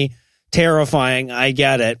money. Terrifying. I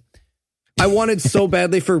get it. I wanted so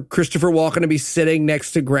badly for Christopher Walken to be sitting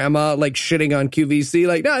next to Grandma, like shitting on QVC.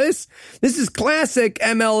 Like, no, this is classic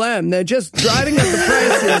MLM. They're just driving up the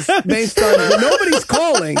prices based on nobody's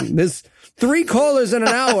calling. There's 3 callers in an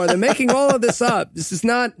hour. They're making all of this up. This is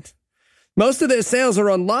not. Most of their sales are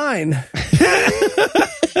online.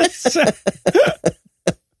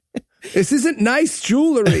 This isn't nice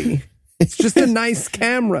jewelry. It's just a nice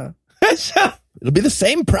camera. It'll be the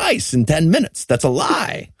same price in 10 minutes. That's a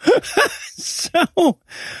lie. So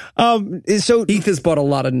Heath has bought a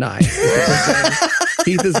lot of knives.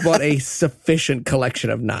 Heath has bought a sufficient collection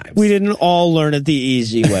of knives. We didn't all learn it the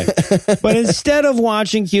easy way. But instead of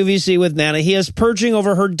watching QVC with Nana, he is purging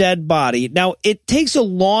over her dead body. Now, it takes a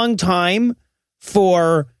long time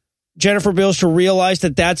for Jennifer Beals to realize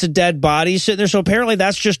that that's a dead body sitting there. So apparently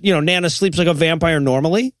that's just, Nana sleeps like a vampire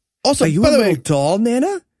normally. Also, are you a little doll,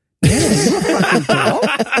 Nana?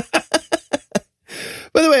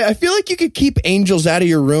 By the way, I feel like you could keep angels out of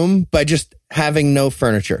your room by just having no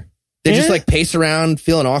furniture. They just like pace around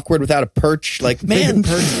feeling awkward without a perch. Like, man,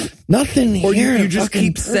 nothing or here. You just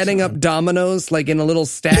keep setting up dominoes like in a little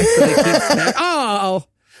stack so they keep Oh,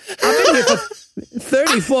 I've been here for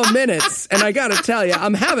 34 minutes and I gotta tell you,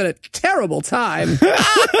 I'm having a terrible time.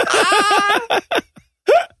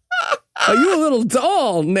 Are you a little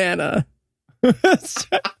doll, Nana?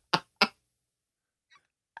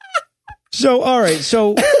 So, all right.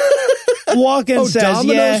 So, Walken says,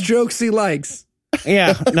 Domino's jokes he likes.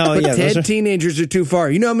 Yeah. No, but dead teenagers are too far.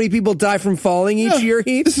 You know how many people die from falling each year,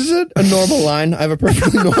 Heath? This is a normal line. I have a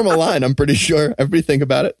perfectly normal line. I'm pretty sure. Everybody think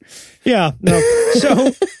about it. Yeah. No.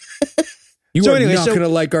 So, you are not going to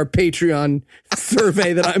like our Patreon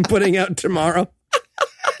survey that I'm putting out tomorrow.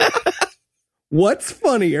 What's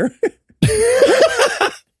funnier?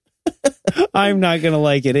 I'm not going to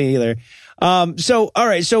like it either. So, all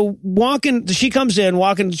right. So she comes in,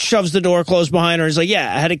 Walken shoves the door closed behind her. He's like,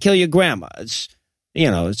 yeah, I had to kill your grandma. It's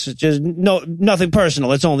just nothing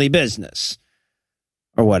personal. It's only business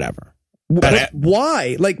or whatever.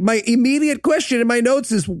 Why? Like my immediate question in my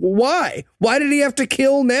notes is why? Why did he have to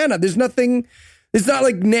kill Nana? There's nothing. It's not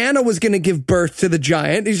like Nana was going to give birth to the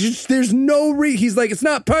giant. It's just, there's no he's like, it's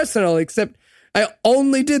not personal, except I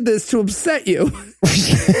only did this to upset you.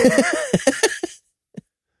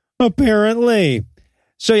 Apparently.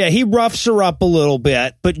 So yeah, he roughs her up a little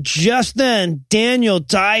bit, but just then Daniel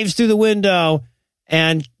dives through the window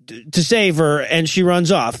and to save her, and she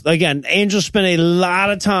runs off. Again, angels spend a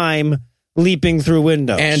lot of time leaping through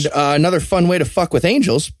windows. And another fun way to fuck with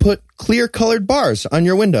angels, put clear colored bars on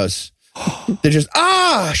your windows. They're just,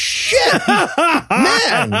 shit,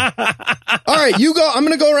 man. All right, you go. I'm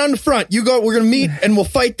going to go around the front. You go. We're going to meet and we'll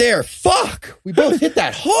fight there. Fuck. We both hit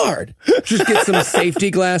that hard. Just get some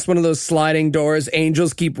safety glass, one of those sliding doors.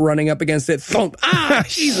 Angels keep running up against it. Thump.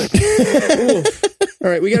 Jesus. Oof. All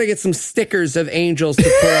right, we got to get some stickers of angels to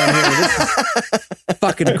put on here. This is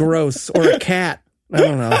fucking gross. Or a cat. I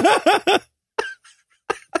don't know.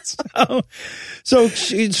 So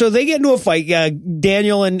they get into a fight.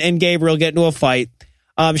 Daniel and Gabriel get into a fight.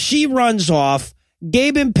 She runs off.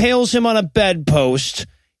 Gabe impales him on a bedpost.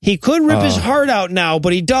 He could rip his heart out now,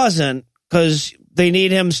 but he doesn't because they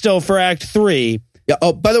need him still for Act 3. Yeah.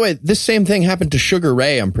 Oh, by the way, this same thing happened to Sugar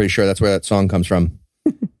Ray. I'm pretty sure that's where that song comes from.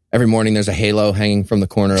 Every morning there's a halo hanging from the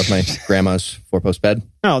corner of my grandma's 4-post bed.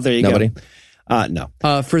 Oh, there you go. No.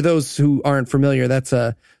 For those who aren't familiar, that's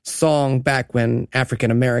a song back when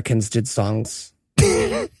African Americans did songs.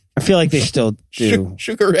 I feel like they still do.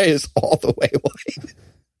 Sugar Ray is all the way white.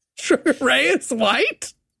 Sugar Ray is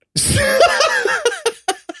white?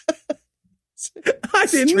 I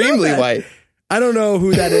didn't know Extremely that. white. I don't know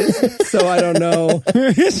who that is, so I don't know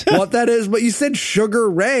what that is. But you said Sugar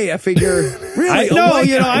Ray. I figure, really?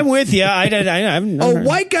 I'm with you. A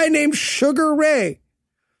white guy named Sugar Ray.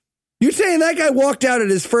 You're saying that guy walked out at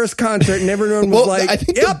his first concert and everyone was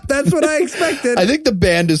that's what I expected. I think the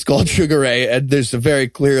band is called Sugar Ray, and there's a very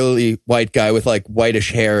clearly white guy with like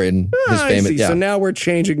whitish hair and his famous. Yeah. So now we're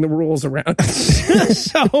changing the rules around.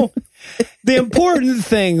 So the important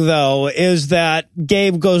thing, though, is that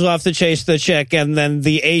Gabe goes off to chase the chick, and then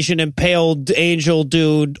the Asian impaled angel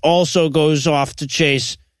dude also goes off to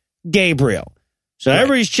chase Gabriel. So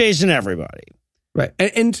everybody's chasing everybody. Right.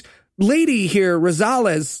 And lady here,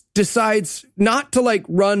 Rosales, decides not to like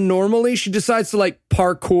run normally. She decides to like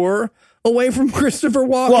parkour away from Christopher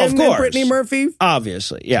Walken and Brittany Murphy.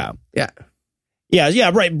 Obviously, yeah. Yeah,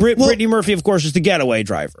 right. Brittany Murphy, of course, is the getaway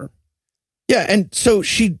driver. Yeah, and so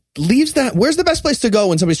she leaves that. Where's the best place to go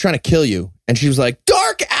when somebody's trying to kill you? And she was like,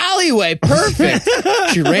 dark alleyway, perfect.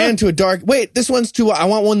 She ran to a dark. Wait, this one's too. I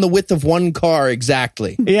want one the width of one car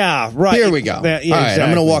exactly. Yeah, right. Here we go. All right, exactly. I'm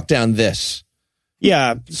going to walk down this.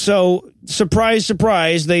 Yeah, so surprise,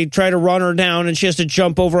 surprise, they try to run her down and she has to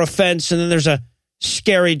jump over a fence, and then there's a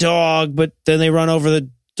scary dog, but then they run over the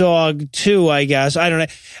dog too, I guess. I don't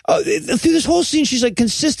know. Through this whole scene, she's like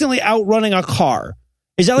consistently outrunning a car.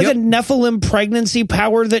 Is that like a Nephilim pregnancy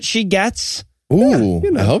power that she gets? Ooh,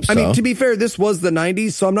 I hope so. I mean, to be fair, this was the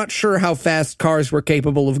 90s, so I'm not sure how fast cars were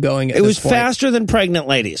capable of going at It was this point. faster than pregnant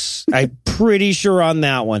ladies. I'm pretty sure on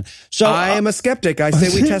that one. So I am a skeptic. I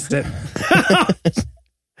say we test it.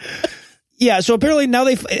 Yeah, so apparently now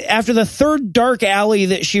after the third dark alley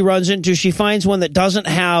that she runs into, she finds one that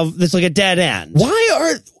that's like a dead end.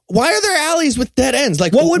 Why are there alleys with dead ends?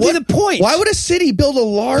 Like, what would be the point? Why would a city build a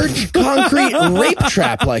large concrete rape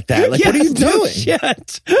trap like that? Like, what are you doing?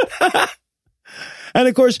 Shit. And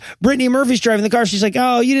of course, Brittany Murphy's driving the car. She's like,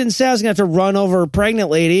 "Oh, you didn't say I was going to have to run over pregnant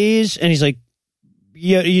ladies." And he's like,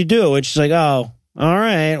 "Yeah, you do." And she's like, "Oh, all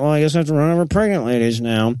right. Well, I guess I have to run over pregnant ladies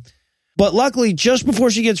now." But luckily, just before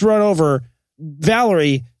she gets run over,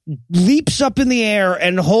 Valerie leaps up in the air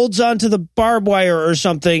and holds onto the barbed wire or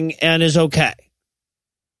something and is okay.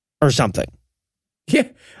 Or something. Yeah,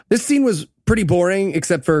 this scene was pretty boring,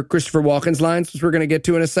 except for Christopher Walken's lines, which we're going to get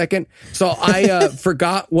to in a second. So I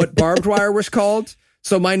forgot what barbed wire was called.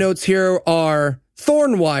 So my notes here are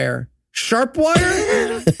thorn wire, sharp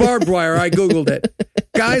wire, barbed wire. I Googled it.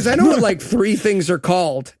 Guys, I know what like 3 things are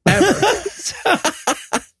called ever.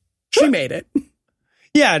 She made it.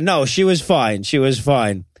 Yeah, no, she was fine. She was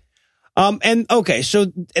fine. And okay,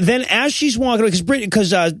 so then as she's walking,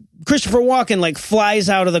 because Christopher Walken like flies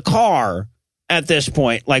out of the car at this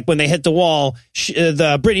point, like when they hit the wall,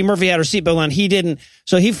 the Brittany Murphy had her seatbelt on, he didn't.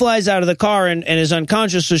 So he flies out of the car and is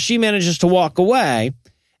unconscious. So she manages to walk away.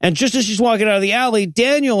 And just as she's walking out of the alley,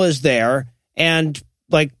 Daniel is there and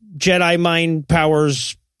like Jedi mind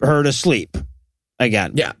powers her to sleep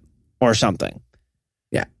again. Yeah. Or something.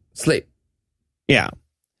 Yeah. Sleep. Yeah.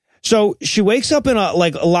 So she wakes up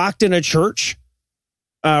locked in a church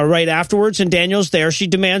right afterwards, and Daniel's there. She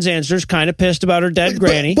demands answers, kind of pissed about her dead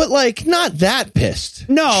granny. But like not that pissed.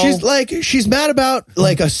 No. She's mad about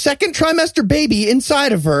like a second trimester baby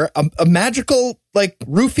inside of her, a magical like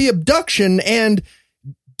roofie abduction, and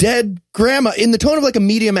dead grandma in the tone of like a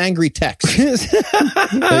medium angry text.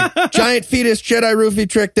 Like, giant fetus, Jedi roofie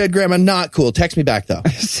trick, dead grandma. Not cool. Text me back though.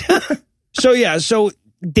 So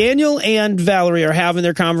Daniel and Valerie are having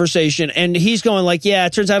their conversation, and he's going like, yeah,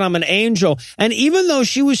 it turns out I'm an angel. And even though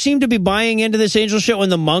she seemed to be buying into this angel shit when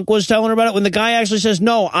the monk was telling her about it, when the guy actually says,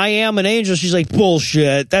 no, I am an angel, she's like,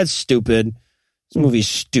 bullshit. That's stupid. This movie's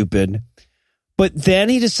stupid. But then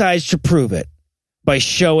he decides to prove it by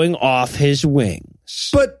showing off his wings.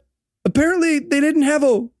 But apparently they didn't have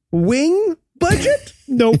a wing budget?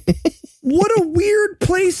 Nope. What a weird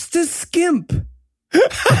place to skimp.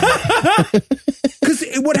 Because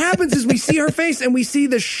what happens is we see her face and we see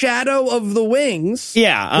the shadow of the wings.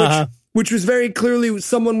 Yeah. Which was very clearly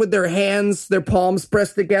someone with their hands, their palms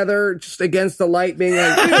pressed together, just against the light, being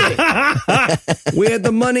like, really? We had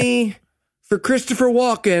the money for Christopher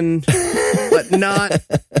Walken, but not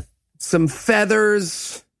some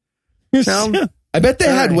feathers. No? I bet they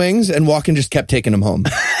had wings and Walken just kept taking them home.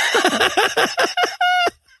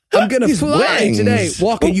 I'm going to fly wings. today.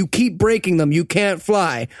 Walken, you keep breaking them. You can't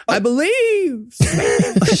fly. I believe.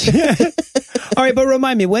 All right, but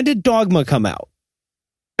remind me, when did Dogma come out?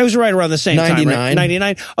 It was right around the same time, right?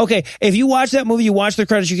 99. Okay, if you watch that movie, you watch the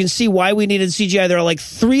credits, you can see why we needed CGI. There are like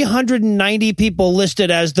 390 people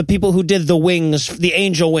listed as the people who did the wings, the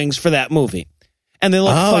angel wings for that movie. And they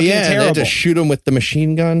look fucking terrible. They had to shoot them with the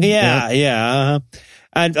machine gun. Yeah.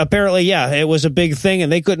 And apparently, it was a big thing,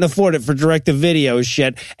 and they couldn't afford it for direct-to-video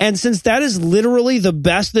shit. And since that is literally the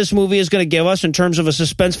best this movie is going to give us in terms of a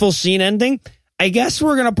suspenseful scene ending, I guess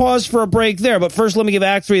we're going to pause for a break there. But first, let me give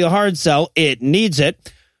Act 3 the hard sell. It needs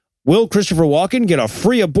it. Will Christopher Walken get a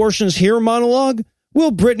free abortions here monologue?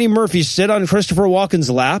 Will Brittany Murphy sit on Christopher Walken's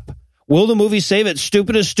lap? Will the movie save its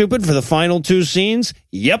stupid as stupid for the final two scenes?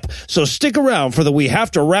 Yep. So stick around for the we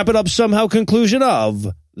have to wrap it up somehow conclusion of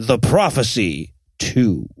The Prophecy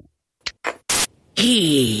 2.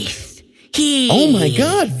 Heath. Oh my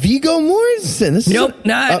God, Viggo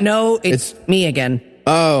Mortensen. No, it's me again.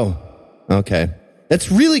 Oh, okay.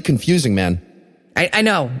 That's really confusing, man. I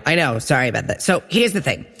know. Sorry about that. So here's the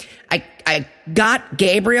thing. I got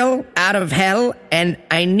Gabriel out of hell, and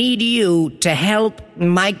I need you to help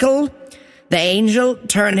Michael, the angel,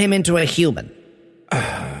 turn him into a human.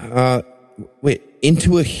 Wait,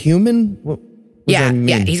 into a human? What does that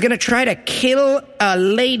mean? He's going to try to kill a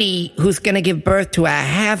lady who's going to give birth to a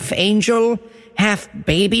half angel, half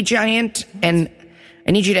baby giant, and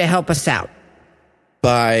I need you to help us out.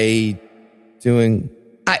 By doing...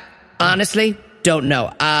 I honestly don't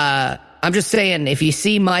know. I'm just saying, if you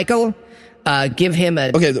see Michael, give him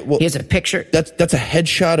a... Okay, well, here's a picture. That's a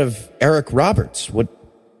headshot of Eric Roberts. What?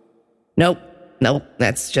 Nope,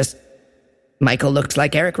 that's just... Michael looks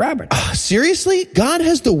like Eric Roberts. Seriously? God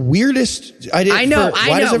has the weirdest idea. I know.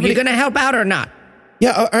 You going to help out or not?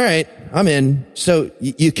 Yeah, all right. I'm in. So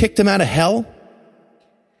you kicked him out of hell?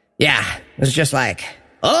 Yeah. It was just like,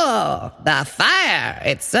 oh, the fire.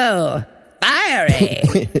 It's so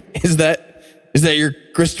fiery. Is that your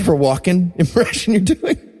Christopher Walken impression you're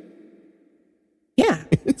doing? Yeah.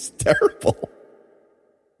 It's terrible.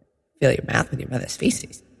 Fill your mouth with your mother's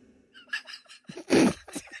feces.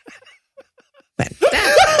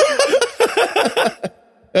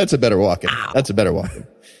 That's a better Walken. Ow. That's a better Walken.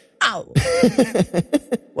 Ow.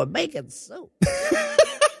 We're making soup.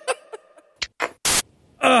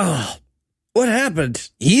 Oh, what happened?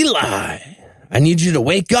 Eli, I need you to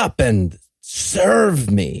wake up and serve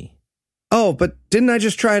me. Oh, but didn't I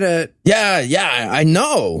just try to... Yeah, I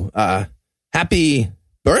know. Happy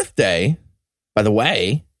birthday, by the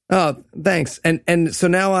way. Oh, thanks. And so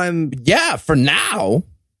now I'm... Yeah, for now.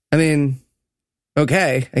 I mean...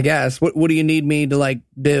 Okay, I guess. What do you need me to,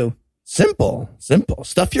 do? Simple.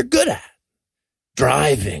 Stuff you're good at.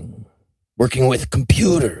 Driving. Working with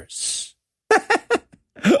computers.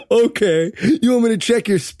 Okay. You want me to check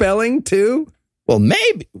your spelling, too? Well,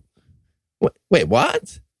 maybe. Wait,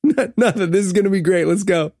 what? Nothing. This is going to be great. Let's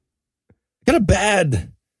go. Got a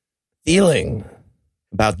bad feeling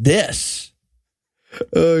about this.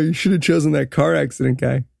 Oh, you should have chosen that car accident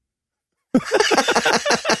guy.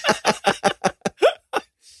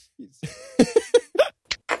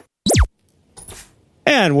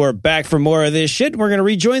 And we're back for more of this shit. We're going to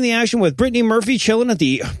rejoin the action with Brittany Murphy chilling at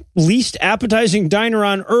the least appetizing diner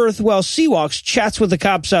on earth while Seawalks chats with the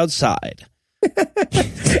cops outside.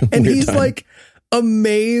 And he's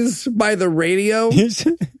amazed by the radio.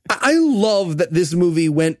 I love that this movie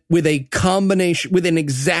went with a combination, with an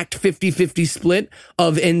exact 50-50 split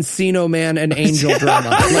of Encino Man and Angel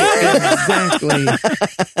drama. Exactly.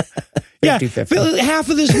 50-50. Half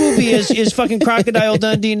of this movie is fucking Crocodile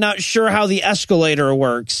Dundee not sure how the escalator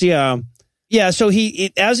works. Yeah. so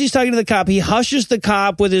as he's talking to the cop, he hushes the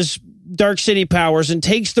cop with his Dark City powers and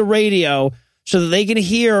takes the radio so that they can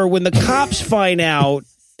hear when the cops find out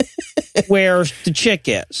where the chick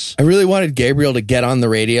is. I really wanted Gabriel to get on the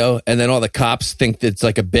radio, and then all the cops think that it's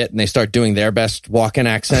like a bit, and they start doing their best walking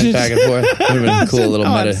accent back and forth. Would have been a cool little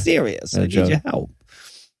meta. I'm serious. I need your help.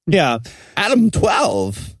 Yeah. Adam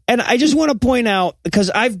 12. And I just want to point out, because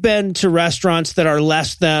I've been to restaurants that are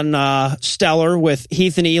less than stellar with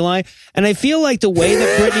Heath and Eli, and I feel like the way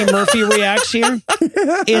that Brittany Murphy reacts here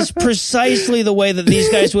is precisely the way that these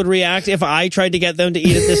guys would react if I tried to get them to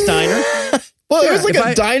eat at this diner. Well, it was like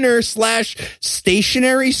a diner /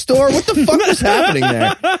 stationery store. What the fuck was happening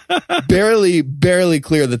there? Barely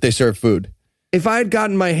clear that they serve food. If I had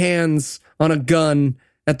gotten my hands on a gun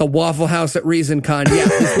at the Waffle House at ReasonCon,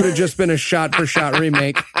 this would have just been a shot-for-shot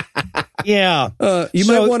remake. Yeah. You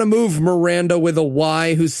might want to move Miranda with a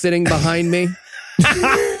Y, who's sitting behind me.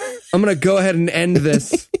 I'm going to go ahead and end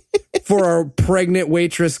this before our pregnant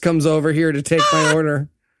waitress comes over here to take my order.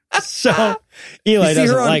 So Eli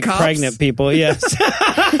doesn't like Cops? Pregnant people. Yes.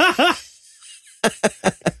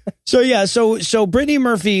 So Brittany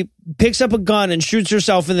Murphy picks up a gun and shoots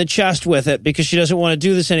herself in the chest with it because she doesn't want to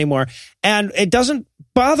do this anymore. And it doesn't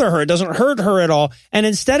bother her. It doesn't hurt her at all. And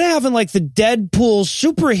instead of having like the Deadpool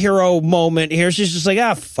superhero moment here, she's just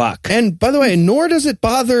like, fuck. And by the way, nor does it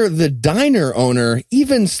bother the diner owner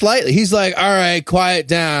even slightly. He's like, all right, quiet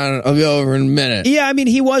down. I'll be over in a minute. Yeah, I mean,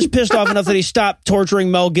 he was pissed off enough that he stopped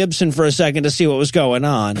torturing Mel Gibson for a second to see what was going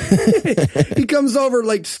on. He comes over,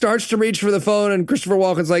 like, starts to reach for the phone, and Christopher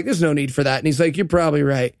Walken's like, there's no need for that. And he's like, you're probably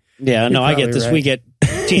right. Yeah, no, I get this. Right. We get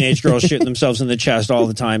teenage girls shooting themselves in the chest all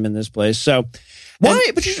the time in this place. So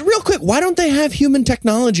why? But just real quick, why don't they have human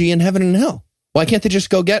technology in heaven and hell? Why can't they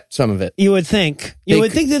just go get some of it? You would think. You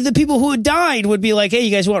would think that the people who had died would be like, hey,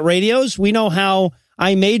 you guys want radios? We know how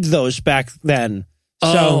I made those back then.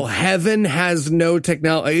 So heaven has no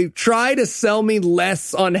technology. Try to sell me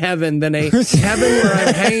less on heaven than a heaven where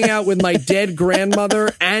I'm hanging out with my dead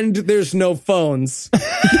grandmother and there's no phones.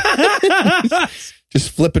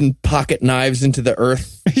 Just flipping pocket knives into the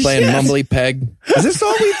earth, playing mumbly peg. Is this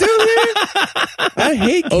all we do here? I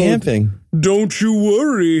hate camping. Don't you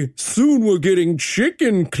worry. Soon we're getting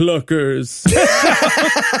chicken cluckers.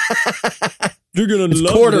 You're going to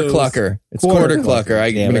love quarter those. clucker. It's quarter clucker.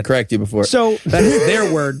 I'm going to correct you before. So that's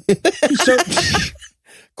their word. So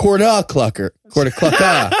quarter clucker. Quarter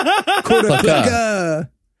clucker. Quarter clucker.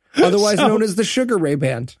 Otherwise known as the Sugar Ray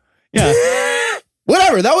Band. Yeah.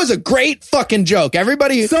 Whatever. That was a great fucking joke.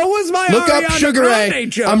 Everybody, so was my look Ariana up Sugar Ray.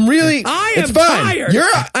 Joke. I'm really. I am it's fine. tired.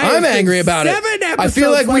 I'm angry about it. I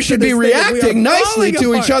feel like we should be reacting nicely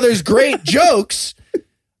to each other's great jokes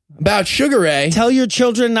about Sugar Ray. Tell your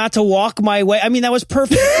children not to walk my way. I mean, that was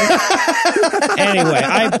perfect. Anyway,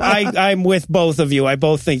 I'm with both of you. I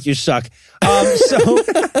both think you suck.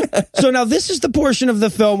 So now this is the portion of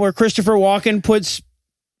the film where Christopher Walken puts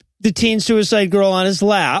the teen suicide girl on his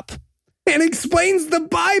lap. And explains the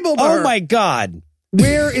Bible to her. Oh, my God.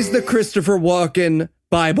 Where is the Christopher Walken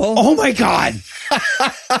Bible? Oh, my God.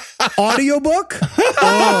 Audiobook?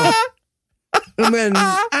 Oh. And then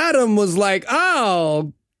Adam was like,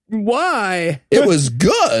 oh, why? It was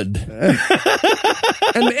good. And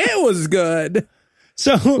it was good.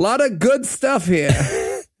 So a lot of good stuff here.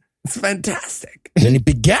 It's fantastic. And he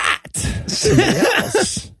begat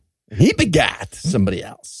somebody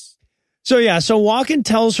else. So Walken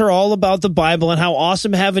tells her all about the Bible and how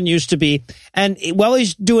awesome heaven used to be. And while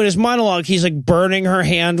he's doing his monologue, he's like burning her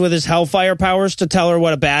hand with his hellfire powers to tell her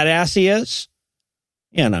what a badass he is.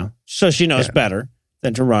 You know, so she knows better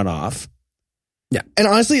than to run off. Yeah. And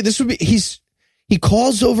honestly, this would be, he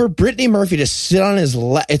calls over Brittany Murphy to sit on his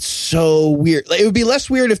lap. It's so weird. Like, it would be less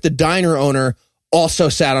weird if the diner owner also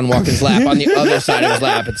sat on Walken's lap on the other side of his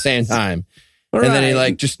lap at the same time. And then he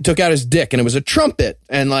like just took out his dick and it was a trumpet.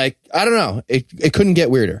 And like, I don't know. It couldn't get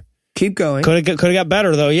weirder. Keep going. Could have got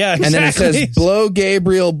better though. Yeah. Exactly. And then it says, blow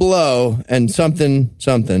Gabriel, blow and something.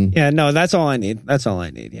 Yeah. No, that's all I need.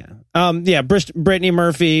 Yeah. Brittany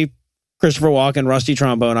Murphy, Christopher Walken, Rusty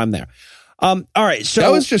Trombone. I'm there. All right. So that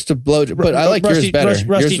was just a blow, but I like yours better.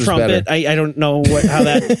 Rusty yours trumpet. I don't know how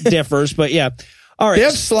that differs, but yeah. All right. They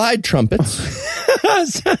have slide trumpets.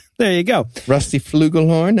 There you go. Rusty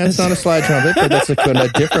flugelhorn. That's not a slide trumpet, but that's a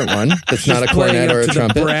different one. That's not a cornet or a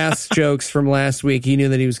trumpet. The brass jokes from last week. He knew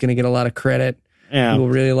that he was going to get a lot of credit. Yeah. People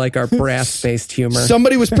really like our brass-based humor.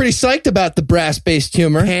 Somebody was pretty psyched about the brass-based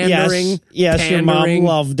humor. Pandering. Yes, your mom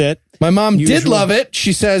loved it. My mom did love it.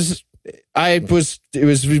 She says it was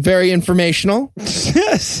very informational.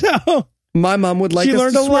 So my mom would like she us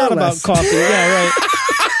learned to a lot less. about coffee. Yeah, right.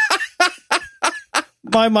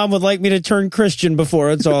 My mom would like me to turn Christian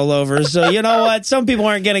before it's all over. So you know what? Some people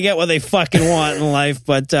aren't going to get what they fucking want in life.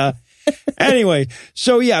 But anyway,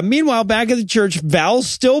 so yeah, meanwhile, back at the church, Val's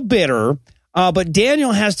still bitter. But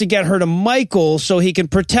Daniel has to get her to Michael so he can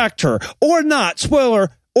protect her. Or not.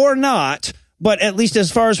 Spoiler, or not. But at least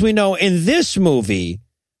as far as we know in this movie,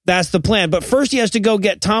 that's the plan. But first he has to go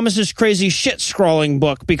get Thomas's crazy shit-scrawling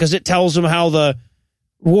book because it tells him how the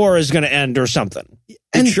war is going to end or something.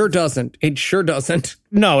 And it sure doesn't. It sure doesn't.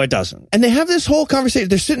 No, it doesn't. And they have this whole conversation.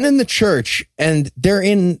 They're sitting in the church and they're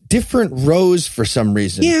in different rows for some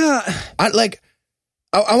reason. Yeah. I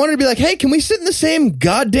wanted to be like, hey, can we sit in the same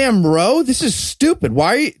goddamn row? This is stupid. Why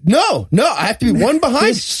are you? No, I have to be one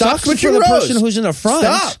behind. Stop switching for the rows. person who's in the front.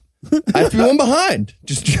 Stop. I have to be one behind.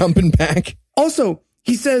 Just jumping back. Also,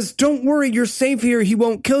 he says, don't worry, you're safe here. He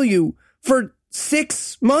won't kill you. For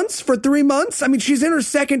 6 months? For 3 months? I mean, she's in her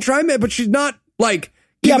second trimester, but she's not, like,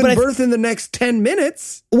 giving birth in the next 10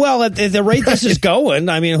 minutes. Well, at the rate this is going,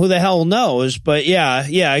 I mean, who the hell knows? But yeah,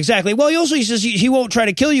 exactly. Well, he says he won't try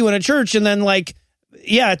to kill you in a church, and then, like,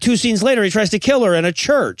 2 scenes later, he tries to kill her in a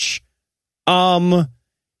church.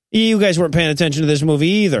 You guys weren't paying attention to this movie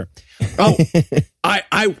either. Oh,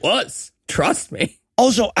 I was. Trust me.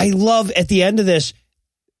 Also, I love at the end of this,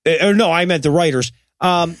 or no, I meant the writers.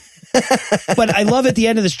 But I love at the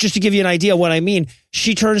end of this, just to give you an idea of what I mean,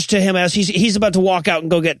 she turns to him as he's about to walk out and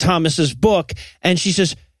go get Thomas's book, and she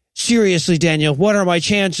says, seriously, Daniel, what are my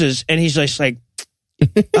chances? And he's just like,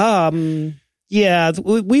 yeah,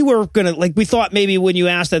 we were gonna, like, we thought maybe when you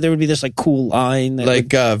asked that there would be this, like, cool line. That like,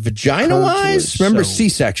 vagina-wise? Remember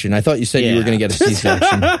C-section. I thought you said you were going to get a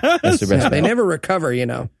C-section. That's the best. They never recover, you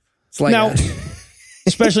know. It's like now,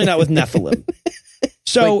 especially not with Nephilim.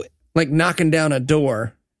 So, like knocking down a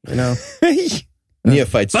door, you know.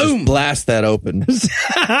 Neophytes, just blast that open.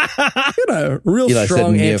 Got a real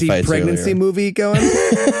strong anti-pregnancy movie going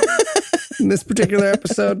in this particular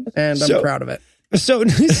episode, and I'm proud of it. So,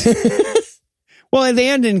 well, they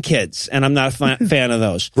end in kids, and I'm not a fan of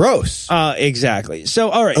those. Gross. Exactly. So,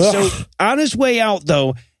 all right. Ugh. So, on his way out,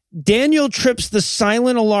 though, Daniel trips the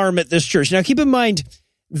silent alarm at this church. Now, keep in mind,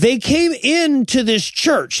 they came into this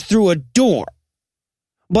church through a door,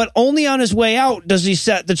 but only on his way out does he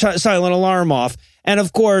set the silent alarm off. And,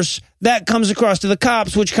 of course, that comes across to the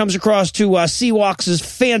cops, which comes across to Seawalks'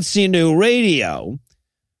 fancy new radio.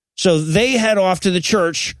 So they head off to the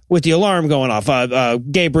church with the alarm going off,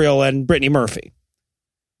 Gabriel and Brittany Murphy.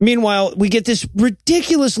 Meanwhile, we get this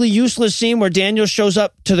ridiculously useless scene where Daniel shows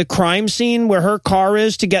up to the crime scene where her car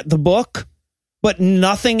is to get the book, but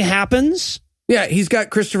nothing happens. Yeah, he's got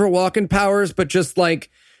Christopher Walken powers, but just like,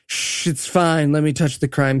 shh, it's fine. Let me touch the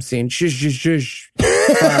crime scene. Shush, shush, shush.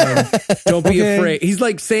 Fine. Don't be afraid. He's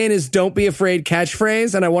like saying his "don't be afraid"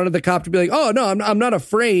 catchphrase, and I wanted the cop to be like, "Oh no, I'm not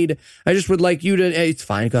afraid. I just would like you to." Hey, it's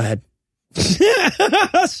fine. Go ahead.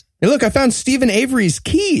 Hey, look, I found Stephen Avery's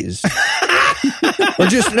keys. Or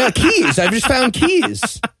just keys. I just found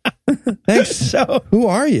keys. Thanks. So, who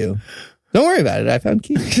are you? Don't worry about it. I found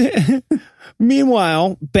keys.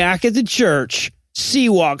 Meanwhile, back at the church,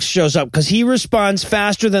 Seawalks shows up because he responds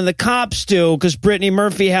faster than the cops do because Brittany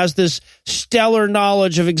Murphy has this stellar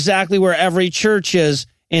knowledge of exactly where every church is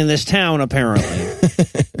in this town, apparently.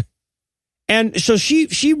 And so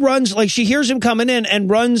she runs, like, she hears him coming in and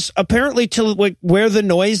runs apparently to, like, where the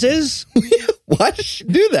noise is. Why does she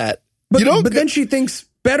do that? But then she thinks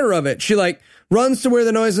better of it. She, like, runs to where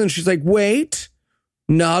the noise is and she's like, wait.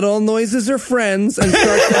 Not all noises are friends, and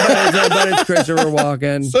starts to but it's Christopher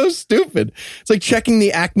Walken. So stupid. It's like checking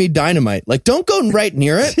the Acme Dynamite. Like, don't go right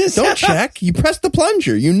near it. Don't check. You press the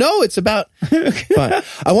plunger. You know it's about. Fine.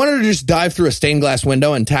 I wanted to just dive through a stained glass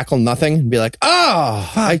window and tackle nothing and be like,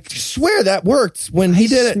 oh, I swear that worked when he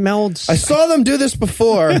did it. I saw them do this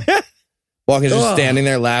before. Walken's just standing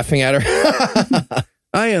there laughing at her.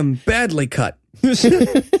 I am badly cut.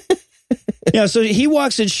 Yeah, so he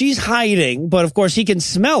walks in, she's hiding, but of course he can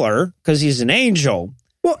smell her because he's an angel.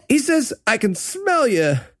 Well, he says, I can smell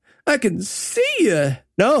you. I can see you.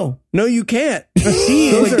 No, you can't.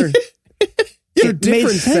 Those are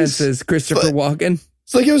different senses, Christopher Walken.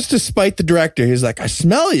 It's like it was to spite the director. He's like, I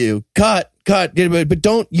smell you. Cut. But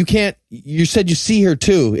you can't, you said you see her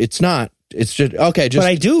too. It's not. It's just, okay. But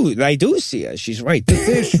I do see her. She's right there.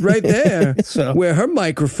 The fish right there where her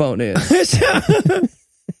microphone is.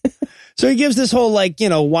 So he gives this whole, like, you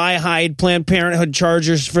know, why hide Planned Parenthood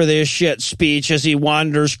charges for this shit speech as he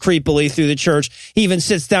wanders creepily through the church. He even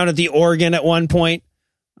sits down at the organ at one point,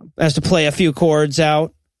 has to play a few chords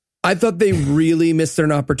out. I thought they really missed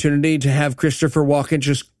an opportunity to have Christopher Walken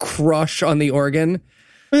just crush on the organ.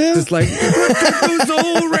 Just like, those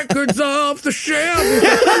old records off the shelf.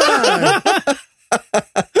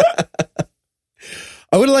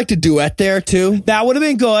 I would have liked a duet there, too. That would have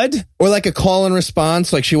been good. Or like a call and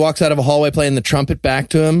response. Like she walks out of a hallway playing the trumpet back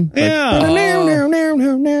to him. Yeah.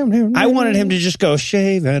 I wanted him to just go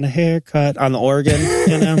shave and a haircut on the organ,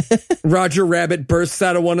 you know? Roger Rabbit bursts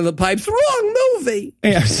out of one of the pipes. Wrong movie.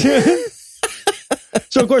 Yeah.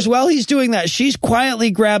 So, of course, while he's doing that, she's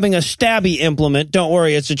quietly grabbing a stabby implement. Don't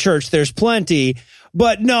worry, it's a church. There's plenty.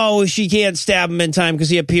 But no, she can't stab him in time because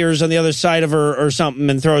he appears on the other side of her or something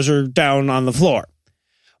and throws her down on the floor.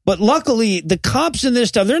 But luckily, the cops in this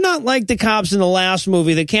stuff, they're not like the cops in the last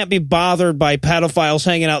movie that can't be bothered by pedophiles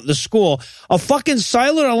hanging out in the school. A fucking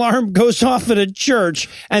silent alarm goes off at a church,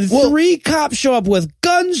 and 3 cops show up with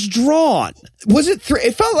guns drawn. Was it 3?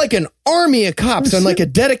 It felt like an army of cops and like a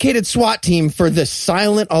dedicated SWAT team for the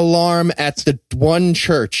silent alarm at the one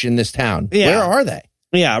church in this town. Yeah. Where are they?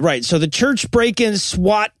 Yeah, right. So the church break-in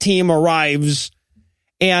SWAT team arrives,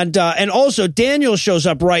 and also Daniel shows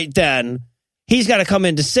up right then. He's got to come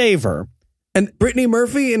in to save her. And Brittany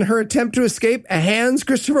Murphy, in her attempt to escape, hands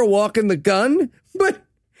Christopher Walken the gun, but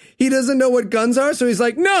he doesn't know what guns are, so he's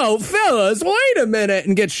like, no, fellas, wait a minute,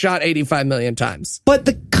 and gets shot 85 million times. But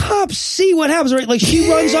the cops see what happens, right? Like, she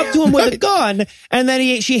runs up to him with a gun, and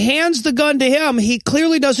then she hands the gun to him. He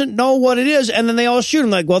clearly doesn't know what it is, and then they all shoot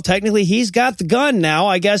him. Like, well, technically, he's got the gun now.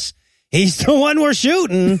 I guess he's the one we're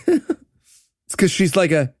shooting. It's because she's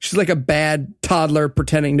like a bad toddler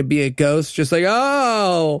pretending to be a ghost, just like,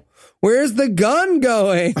 oh, where's the gun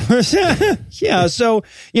going? Yeah, so,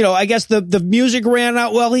 I guess the music ran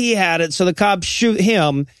out while he had it, so the cops shoot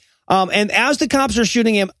him. And as the cops are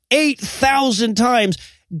shooting him 8,000 times,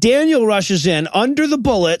 Daniel rushes in under the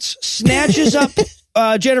bullets, snatches up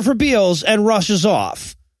Jennifer Beals, and rushes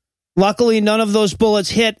off. Luckily, none of those bullets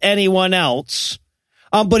hit anyone else.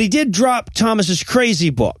 But he did drop Thomas's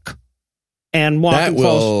crazy book. And Walken that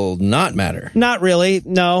will not matter. Not really.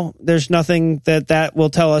 No, there's nothing that will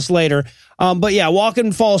tell us later. But yeah,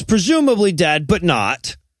 Walken falls presumably dead, but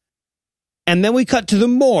not. And then we cut to the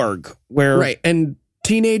morgue where... Right, and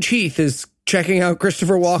Teenage Heath is checking out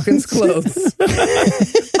Christopher Walken's clothes.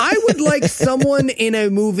 I would like someone in a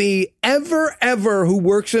movie ever who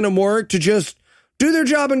works in a morgue to just do their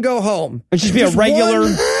job and go home. And just be a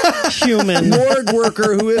regular human morgue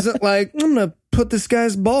worker who isn't like, I'm going to put this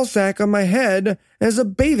guy's ball sack on my head as a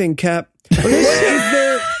bathing cap. Do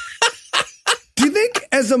you think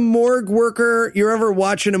as a morgue worker, you're ever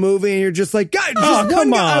watching a movie and you're just like, God, just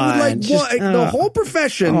one guy, I would like the whole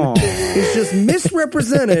profession is just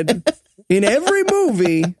misrepresented in every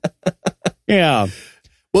movie. Yeah.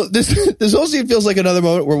 Well, this whole scene feels like another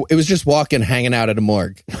moment where it was just Walken hanging out at a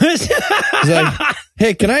morgue. He's like,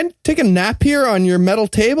 hey, can I take a nap here on your metal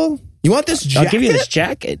table? You want this jacket? I'll give you this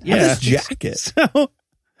jacket. Yeah. This jacket. So,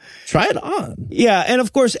 try it on. Yeah. And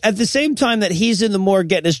of course, at the same time that he's in the morgue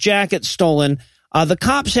getting his jacket stolen, the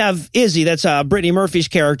cops have Izzy, that's Brittany Murphy's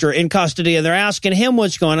character, in custody, and they're asking him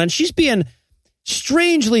what's going on. She's being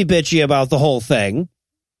strangely bitchy about the whole thing.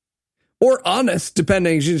 Or honest,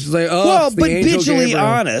 depending. She's like, oh, well, but bitchily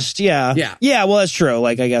honest. Yeah. Yeah. Yeah. Well, that's true.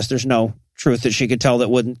 Like, I guess there's no truth that she could tell that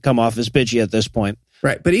wouldn't come off as bitchy at this point.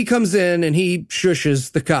 Right. But he comes in and he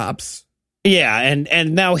shushes the cops. Yeah.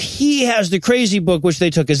 And now he has the crazy book, which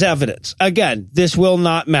they took as evidence. Again, this will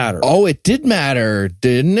not matter. Oh, it did matter,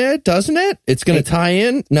 didn't it? Doesn't it? It's going to tie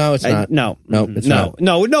in? No, it's not. No. It's not.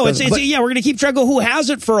 No. It's we're going to keep track of who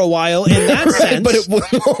has it for a while in that right, sense. But it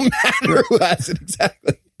won't matter who has it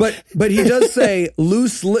exactly. But he does say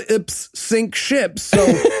loose lips sink ships. So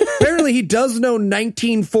apparently he does know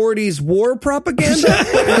 1940s war propaganda,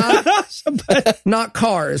 not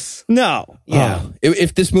cars. No. Yeah. Oh,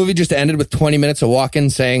 if this movie just ended with 20 minutes of Walken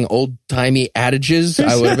saying old-timey adages,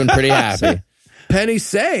 I would have been pretty happy. Penny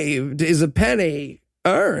saved is a penny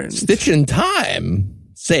earned. Stitch in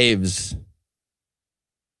time saves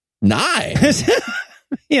 9.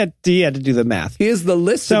 Yeah, he had to do the math. Here's the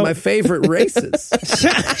list of my favorite races.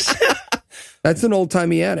 That's an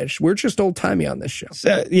old-timey adage. We're just old-timey on this show.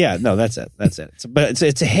 Yeah, no, that's it. But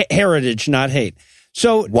it's heritage, not hate.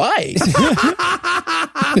 So why?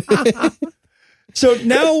 So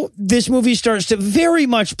now this movie starts to very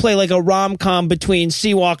much play like a rom-com between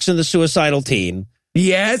Seawalks and the Suicidal Teen.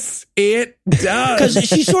 Yes, it does. Because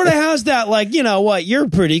she sort of has that, like, you know what, you're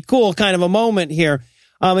pretty cool kind of a moment here.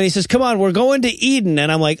 And he says, come on, we're going to Eden.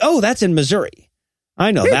 And I'm like, oh, that's in Missouri.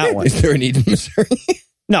 I know that one. Is there an Eden, Missouri?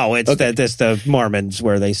 No, it's the Mormons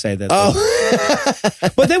where they say that.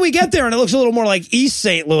 Oh. But then we get there and it looks a little more like East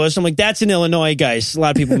St. Louis. I'm like, that's in Illinois, guys. A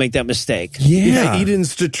lot of people make that mistake. Yeah,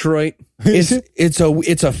 Eden's Detroit.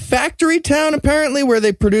 It's a factory town apparently where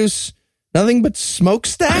they produce nothing but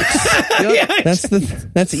smokestacks. Yep. Yeah,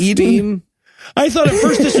 that's Eden. I thought at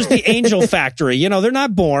first this was the angel factory. You know, they're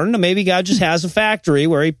not born. Maybe God just has a factory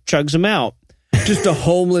where he chugs them out. Just a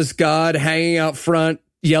homeless God hanging out front,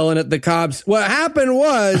 yelling at the cops. What happened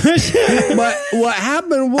was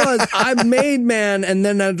I made man and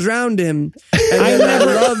then I drowned him. And then I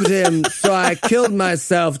loved him, so I killed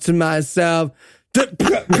myself to myself. Punch.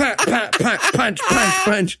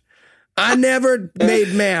 I never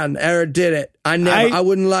made man or did it. I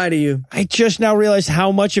wouldn't lie to you. I just now realized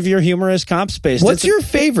how much of your humor is Cops based. What's your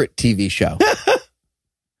favorite TV show?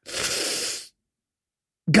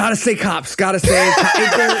 Gotta say Cops.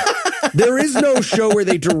 There is no show where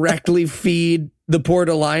they directly feed the Port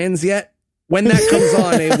of Lions yet. When that comes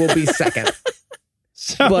on, it will be second.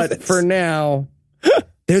 But for now,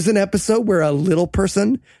 there's an episode where a little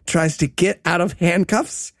person tries to get out of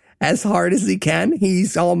handcuffs as hard as he can.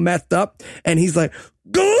 He's all messed up and he's like,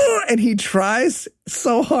 go! And he tries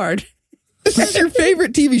so hard. This is your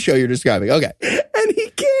favorite TV show you're describing. Okay. And he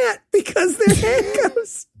can't because they're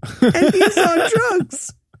handcuffs and he's on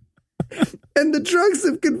drugs. And the drugs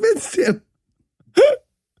have convinced him.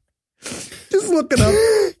 Just look it up.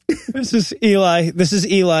 This is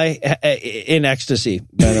Eli in ecstasy,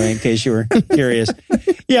 by the way, in case you were curious.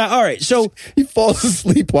 Yeah, all right. So he falls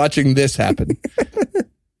asleep watching this happen.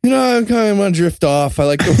 You know, I kind of want to drift off. I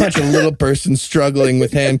like to watch a little person struggling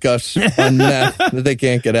with handcuffs on meth that they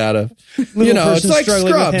can't get out of. You know, it's like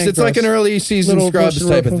Scrubs. It's like an early season Scrubs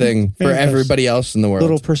type of thing for everybody else in the world.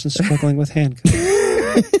 Little person struggling with handcuffs.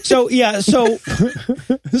 So you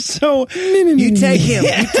take him,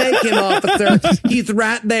 officer. He's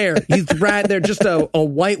right there. Just a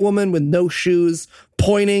white woman with no shoes,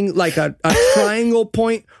 pointing like a triangle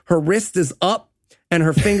point. Her wrist is up, and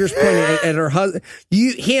her fingers pointing at her husband.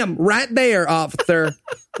 Him right there, officer,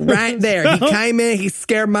 right there. He came in. He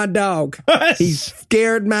scared my dog. He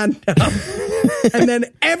scared my dog, and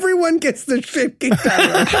then everyone gets the shit kicked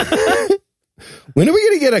out of her. When are we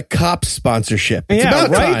going to get a Cops sponsorship? It's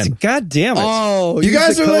about time. God damn it. Oh, you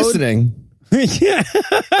guys are listening. Yeah.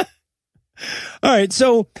 All right.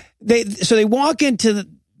 So they walk into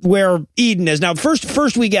where Eden is. Now,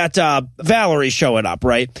 first we got Valerie showing up,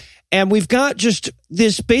 right? And we've got just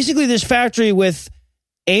this factory with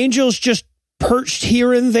angels just perched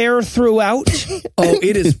here and there throughout. Oh,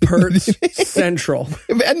 it is perched central.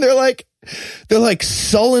 And they're like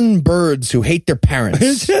sullen birds who hate their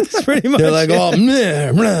parents. That's pretty much. They're like, oh,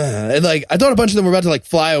 meh, meh. And like, I thought a bunch of them were about to like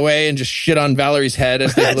fly away and just shit on Valerie's head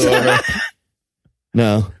as they flew over.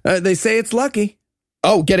 No, they say it's lucky.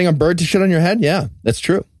 Oh, getting a bird to shit on your head? Yeah, that's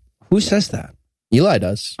true. Who says that? Eli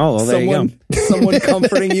does. Oh, well, there you go. Someone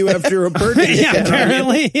comforting you after a bird. Yeah,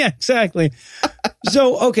 apparently. Yeah, exactly.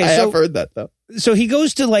 So, okay. I have heard that, though. So he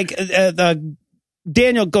goes to like,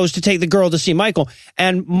 Daniel goes to take the girl to see Michael,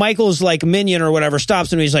 and Michael's like minion or whatever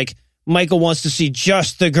stops him. And he's like, Michael wants to see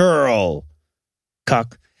just the girl.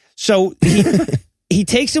 Cuck. So he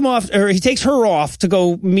takes him off, or he takes her off to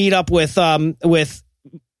go meet up with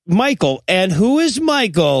Michael. And who is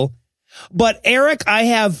Michael? But Eric, I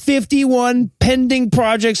have 51 pending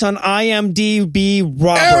projects on IMDb.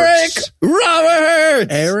 Roberts.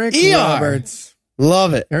 Eric ER. Roberts.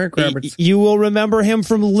 Love it. Eric Roberts. You will remember him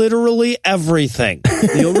from literally everything.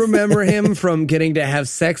 You'll remember him from getting to have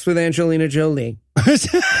sex with Angelina Jolie.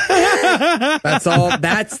 That's all.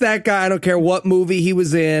 That's that guy. I don't care what movie he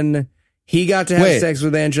was in. He got to have sex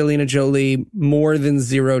with Angelina Jolie more than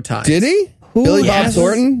 0 times. Did he? Billy Bob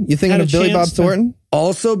Thornton? You thinking of Billy Bob Thornton?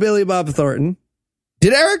 Also Billy Bob Thornton.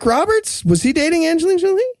 Did Eric Roberts? Was he dating Angelina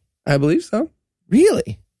Jolie? I believe so.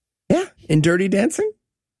 Really? Yeah. In Dirty Dancing?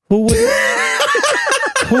 Who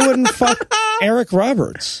wouldn't fuck Eric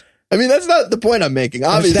Roberts? I mean, that's not the point I'm making.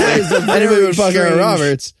 Obviously, that is a anybody would fuck Eric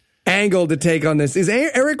Roberts. Angle to take on this. Is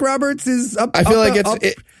Eric Roberts up? I feel like it's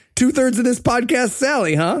 2/3 of this podcast,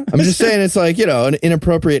 Sally, huh? I'm just saying it's like, you know, an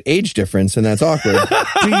inappropriate age difference, and that's awkward.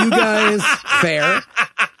 Do you guys fair?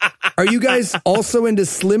 Are you guys also into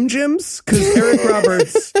Slim Jims? Because Eric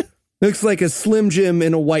Roberts looks like a Slim Jim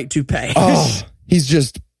in a white toupee. Oh, he's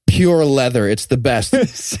just pure leather. It's the best.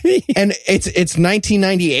 And it's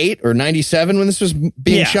 1998 or 97 when this was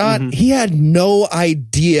being shot. Mm-hmm. He had no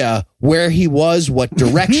idea where he was, what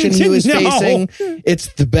direction he was facing. It's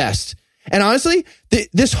the best. And honestly,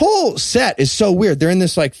 this whole set is so weird. They're in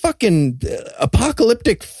this like fucking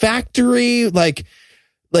apocalyptic factory, like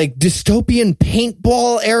dystopian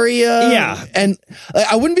paintball area. Yeah. And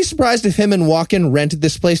I wouldn't be surprised if him and Walken rented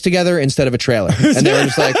this place together instead of a trailer. And they were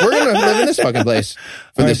just like, we're going to live in this fucking place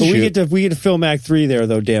for this shoot. We get to film Act 3 there,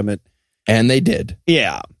 though, damn it. And they did.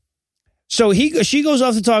 Yeah. So she goes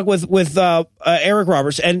off to talk with Eric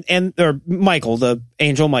Roberts and or Michael, the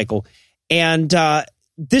angel Michael. And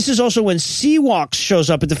this is also when Seawalks shows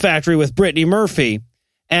up at the factory with Brittany Murphy.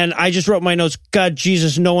 And I just wrote my notes, God,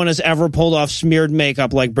 Jesus, no one has ever pulled off smeared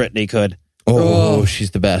makeup like Brittany could. Oh,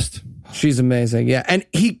 she's the best. She's amazing. Yeah. And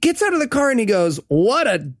he gets out of the car and he goes,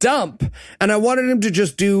 what a dump. And I wanted him to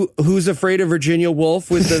just do Who's Afraid of Virginia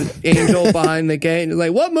Woolf with the angel behind the gate.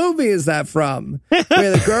 Like, what movie is that from? Where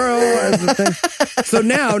the girl has the thing. So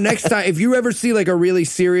now, next time, if you ever see like a really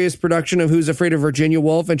serious production of Who's Afraid of Virginia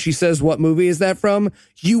Woolf and she says, what movie is that from?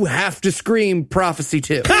 You have to scream Prophecy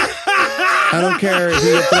 2. I don't care if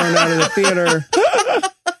you get thrown out of the theater.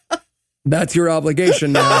 That's your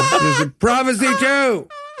obligation now. There's a Prophecy 2.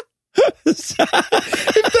 If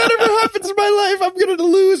that ever happens in my life, I'm going to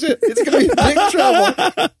lose it. It's going to be big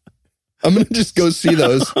trouble. I'm going to just go see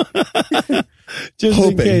those. Just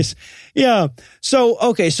hoping. In case. Yeah. So,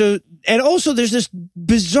 okay. So, and also there's this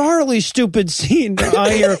bizarrely stupid scene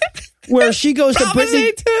here where she goes to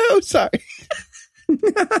Brittany. Too. Sorry.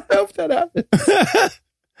 I hope that happens.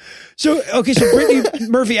 So Brittany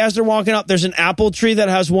Murphy, as they're walking up, there's an apple tree that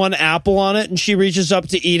has one apple on it, and she reaches up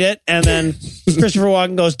to eat it, and then Christopher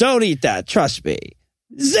Walken goes, don't eat that, trust me.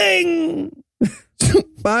 Zing!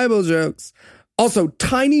 Bible jokes. Also,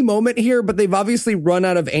 tiny moment here, but they've obviously run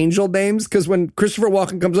out of angel names, because when Christopher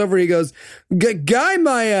Walken comes over, he goes, Guy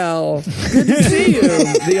Mael, good to see you,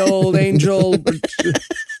 the old angel...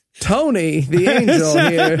 Tony, the angel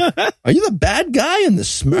here. Are you the bad guy in the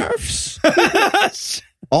Smurfs?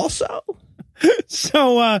 Also?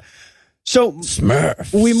 So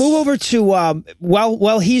Smurfs. we move over to,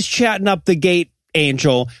 while he's chatting up the gate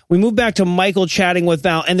angel, we move back to Michael chatting with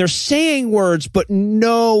Val, and they're saying words, but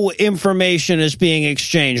no information is being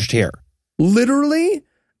exchanged here. Literally,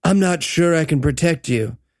 I'm not sure I can protect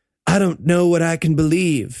you. I don't know what I can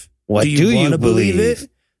believe. What do you want to believe? believe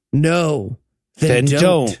it? No. Then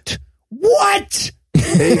don't. What?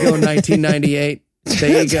 There you go, 1998.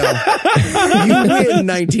 There you go. You win,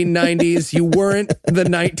 1990s. You weren't the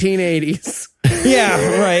 1980s.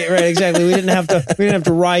 Yeah, right, exactly. We didn't have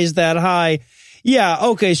to rise that high. Yeah,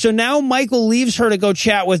 okay. So now Michael leaves her to go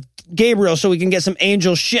chat with Gabriel so we can get some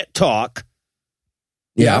angel shit talk.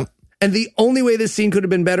 Yeah. And the only way this scene could have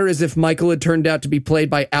been better is if Michael had turned out to be played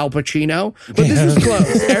by Al Pacino. But this was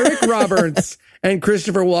close. Eric Roberts and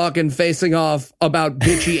Christopher Walken facing off about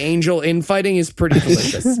bitchy angel infighting is pretty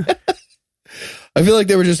delicious. I feel like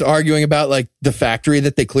they were just arguing about like the factory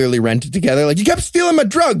that they clearly rented together. Like, you kept stealing my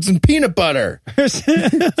drugs and peanut butter. It's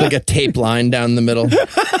like a tape line down the middle.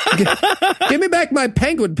 Give me back my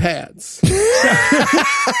penguin pants.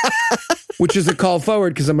 Which is a call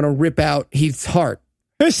forward because I'm going to rip out Heath's heart.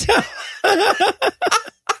 All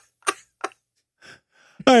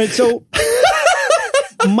right, so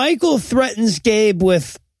Michael threatens Gabe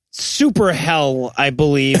with super hell, I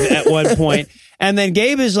believe, at one point. And then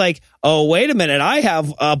Gabe is like, oh, wait a minute. I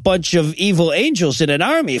have a bunch of evil angels in an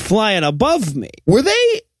army flying above me. Were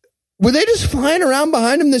they just flying around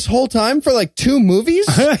behind him this whole time for like 2 movies?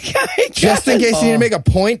 Just in case he need to make a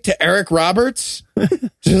point to Eric Roberts?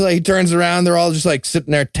 Just like he turns around, they're all just like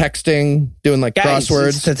sitting there texting, doing like crosswords.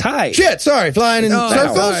 It's the time. Shit, sorry, flying in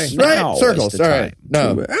circles, right? Now Circles, all right.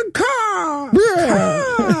 No.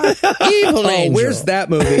 Evil angel. Where's that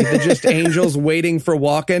movie? The just angels waiting for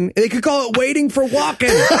Walken. They could call it Waiting for Walken.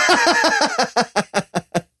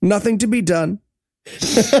 Nothing to be done.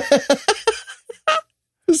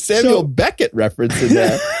 Samuel Beckett reference in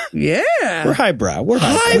there. Yeah. We're highbrow.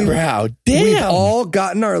 Highbrow. Damn. We've all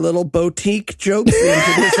gotten our little boutique jokes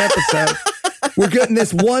into this episode. We're getting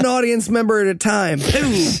this one audience member at a time.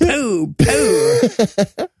 Pooh, pooh, pooh.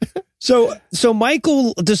 So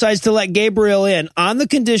Michael decides to let Gabriel in on the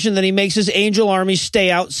condition that he makes his angel army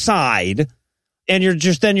stay outside. And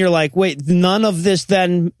you're like, wait, none of this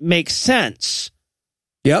then makes sense.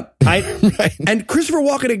 Yep. Right. And Christopher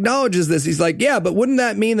Walken acknowledges this. He's like, yeah, but wouldn't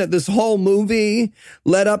that mean that this whole movie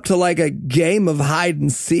led up to like a game of hide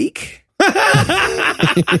and seek?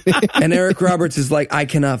 And Eric Roberts is like, I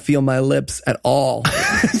cannot feel my lips at all.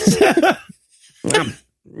 Nom,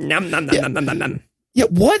 nom, nom, nom, nom, nom, nom. Yeah,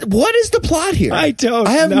 what is the plot here? I don't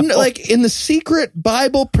I have know. like in the secret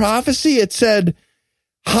Bible prophecy, it said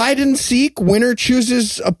hide and seek, winner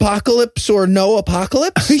chooses apocalypse or no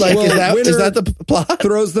apocalypse. Like, Well, is that the plot?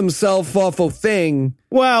 Throws themselves off a thing.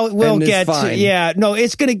 Well, we'll And it's get fine. yeah. No,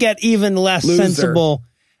 it's going to get even less Loser. sensible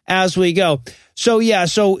as we go. So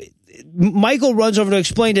Michael runs over to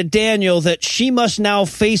explain to Daniel that she must now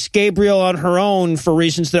face Gabriel on her own for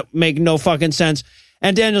reasons that make no fucking sense.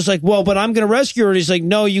 And Daniel's like, well, but I'm going to rescue her. And he's like,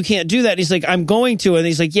 no, you can't do that. And he's like, I'm going to. And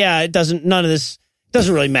he's like, yeah, none of this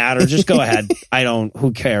doesn't really matter. Just go ahead.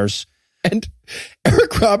 Who cares? And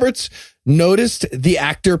Eric Roberts noticed the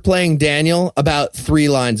actor playing Daniel about 3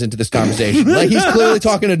 lines into this conversation. Like, he's clearly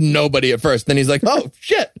talking to nobody at first. Then he's like, oh,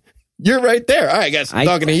 shit. You're right there. All right, guys, I'm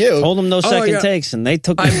talking to you. Told them no second takes, and they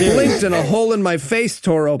took the I blinked and a hole in my face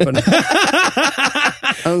tore open.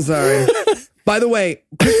 I'm sorry. By the way,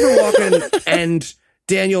 Christopher Walken and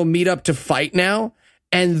Daniel meet up to fight now,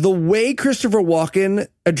 and the way Christopher Walken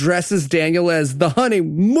addresses Daniel as the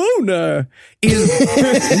honeymooner is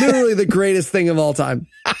literally the greatest thing of all time.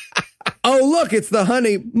 Oh, look, it's the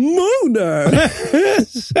honeymooner.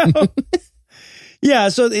 Yeah,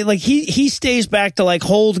 so like he stays back to like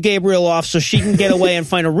hold Gabriel off so she can get away and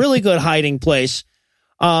find a really good hiding place.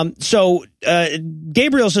 So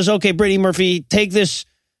Gabriel says, "Okay, Brittany Murphy, take this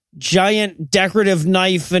giant decorative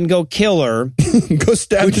knife and go kill her." Go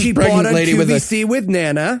stab Which this he pregnant bought lady on with QVC with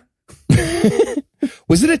Nana.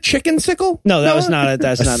 Was it a chicken sickle? No, that was not it.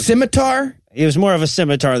 That's a not scimitar. It was more of a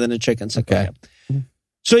scimitar than a chicken sickle. Okay.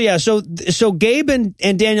 So yeah, so Gabe and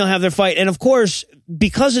Daniel have their fight, and of course,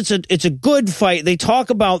 because it's a good fight, they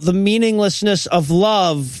talk about the meaninglessness of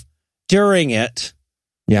love during it.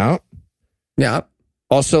 Yeah. Yeah.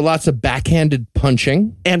 Also, lots of backhanded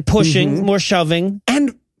punching and pushing, more shoving,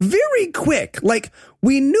 and very quick. Like,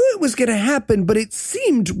 we knew it was going to happen, but it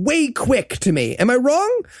seemed way quick to me. Am I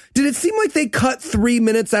wrong? Did it seem like they cut 3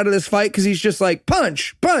 minutes out of this fight because he's just like,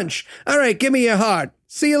 punch, punch. All right, give me your heart.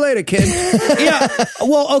 See you later, kid. Yeah.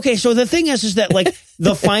 Well, okay. So the thing is that like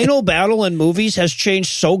the final battle in movies has changed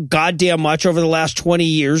so goddamn much over the last 20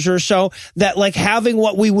 years or so that like having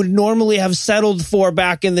what we would normally have settled for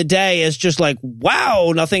back in the day is just like,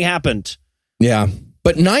 wow, nothing happened. Yeah.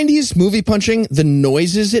 But 90s movie punching, the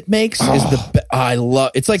noises it makes is I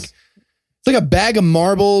love. It's like a bag of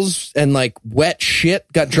marbles and like wet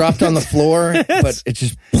shit got dropped on the floor, but it's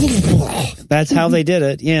just that's how they did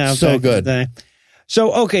it. Yeah. So good.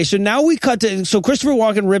 So, okay, so now we cut to, so Christopher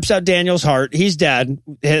Walken rips out Daniel's heart. He's dead.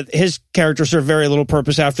 His character served very little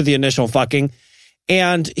purpose after the initial fucking.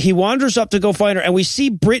 And he wanders up to go find her, and we see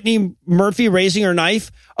Brittany Murphy raising her knife.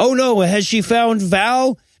 Oh no, has she found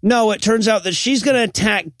Val? No, it turns out that she's going to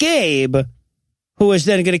attack Gabe, who is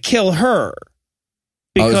then going to kill her.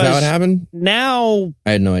 Because is that what happened? Now,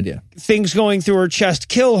 I had no idea. Things going through her chest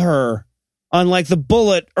kill her, unlike the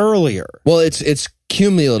bullet earlier. Well, it's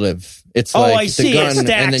cumulative. It's like the gun, and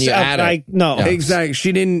then you add it. No, yeah. Exactly.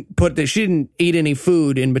 She didn't eat any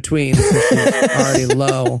food in between, so she's already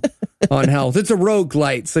low on health. It's a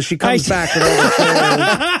roguelite, so she comes back with all the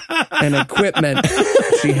tools and equipment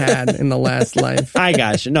she had in the last life. I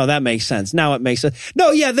got you. No, that makes sense. Now it makes sense.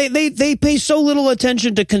 No, yeah, they pay so little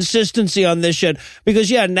attention to consistency on this shit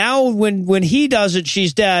because yeah, now when he does it,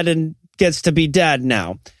 she's dead and gets to be dead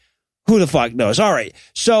now. Who the fuck knows? All right.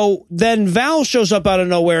 So then Val shows up out of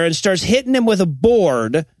nowhere and starts hitting him with a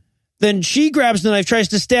board. Then she grabs the knife, tries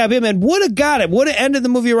to stab him, and would have got it. Would have ended the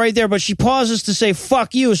movie right there, but she pauses to say,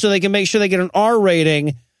 fuck you, so they can make sure they get an R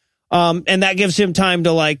rating. And that gives him time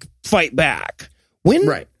to, like, fight back.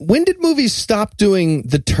 When did movies stop doing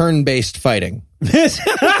the turn-based fighting?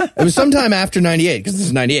 It was sometime after 98, because this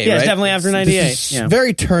is 98, yeah, right? It's definitely after 98. This is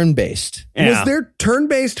very turn-based. Yeah. Was there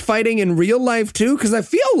turn-based fighting in real life, too? Because I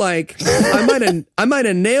feel like I might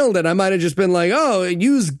have nailed it. I might have just been like, oh,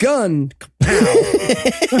 use gun.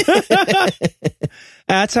 Pow.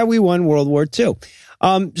 That's how we won World War II.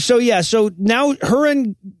 So now her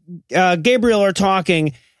and Gabriel are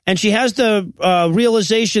talking, and she has the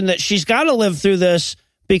realization that she's got to live through this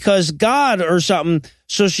because God or something.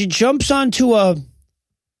 So she jumps onto a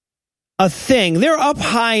thing. They're up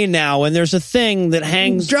high now, and there's a thing that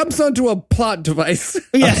hangs. Jumps onto a plot device.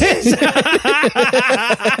 Yes.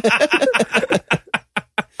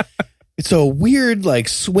 It's a weird, like,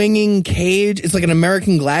 swinging cage. It's like an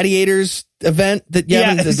American Gladiators event that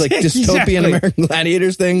this like dystopian exactly. American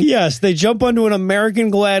Gladiators thing. Yes, they jump onto an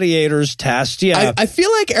American Gladiators test. Yeah, I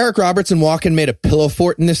feel like Eric Roberts and Walken made a pillow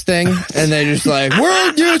fort in this thing, and they're just like,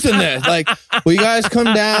 we're using this. Like, will you guys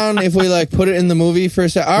come down if we like put it in the movie for a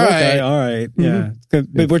second? All right, yeah.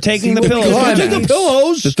 But we're taking the pillows. We're taking the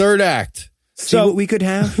pillows. The third act. See what we could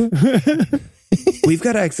have? We've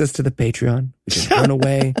got access to the Patreon. We can run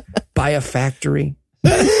away, buy a factory.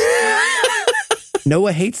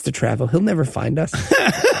 Noah hates to travel. He'll never find us.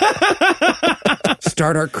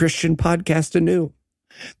 Start our Christian podcast anew.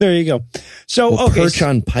 There you go. So, we'll perch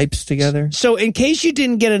on pipes together. So in case you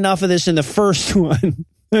didn't get enough of this in the first one,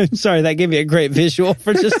 Sorry, that gave me a great visual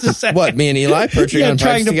for just a second. What, me and Eli perching on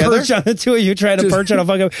trying pipes to together? perch on the two of you, trying to perch on a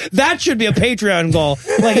fucking... That should be a Patreon goal.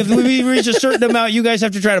 Like, if we reach a certain amount, you guys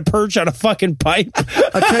have to try to perch on a fucking pipe.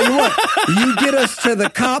 I'll tell you what, you get us to the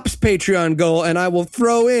cops Patreon goal and I will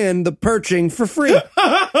throw in the perching for free.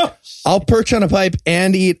 I'll perch on a pipe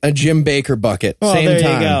and eat a Jim Baker bucket. Same there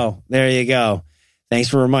time. you go. There you go. Thanks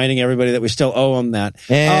for reminding everybody that we still owe them that.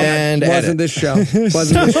 And wasn't this show.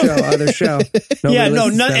 Wasn't this show. Other show.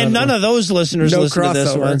 None of those listeners listen to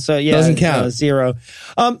this one. So yeah, doesn't count. Zero.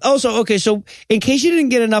 Also, okay, so in case you didn't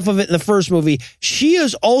get enough of it in the first movie, she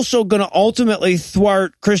is also going to ultimately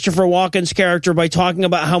thwart Christopher Walken's character by talking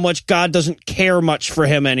about how much God doesn't care much for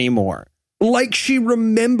him anymore. Like she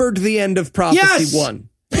remembered the end of Prophecy 1.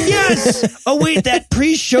 Yes. Oh, wait, that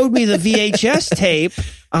priest showed me the VHS tape.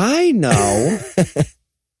 I know.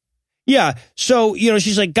 Yeah. So,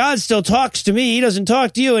 she's like, God still talks to me. He doesn't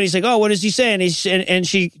talk to you. And he's like, oh, what does he say? And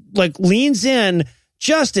she like leans in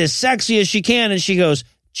just as sexy as she can. And she goes,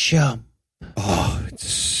 jump. Oh, it's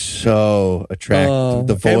so attractive.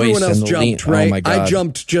 The voice everyone else and the jumped, lean. right? Oh my God. I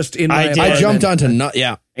jumped just in my I jumped onto nut.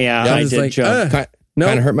 Yeah. Yeah, I I was did like, jump. Kind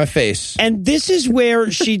of hurt my face. And this is where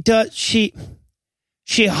she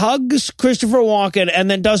hugs Christopher Walken and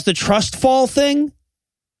then does the trust fall thing.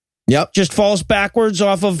 Yep. Just falls backwards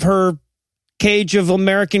off of her cage of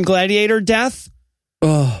American Gladiator death.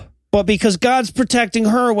 Oh. But because God's protecting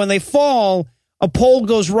her, when they fall, a pole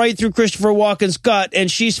goes right through Christopher Walken's gut and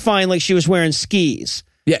she's fine like she was wearing skis.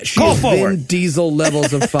 Yeah, she's Call forward. Vin Diesel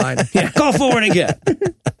levels of fine. Yeah, call forward again.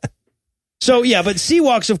 So, yeah, but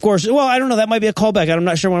Seawalks, of course, well, I don't know. That might be a callback. I'm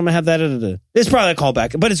not sure when I'm going to have that edited. It's probably a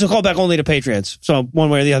callback, but it's a callback only to Patreons. So one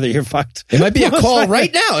way or the other, you're fucked. It might be a call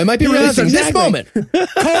right now. It might be releasing this moment.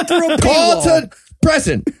 Call through a Call to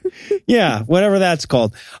present. Yeah, whatever that's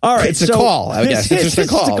called. All right. It's a call, I guess. It's just a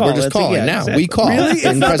call. We're just calling now. Exactly. We call. Really? It's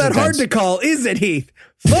in not that present hard tense. to call, is it, Heath?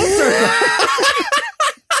 Full circle.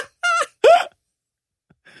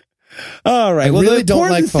 All right. I Well, really the don't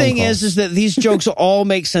important like phone thing calls. is that these jokes all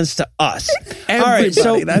make sense to us. Everybody, All right.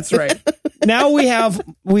 So that's right. now we have,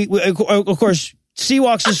 we of course,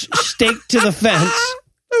 Seawalks is staked to the fence.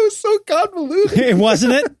 That was so convoluted.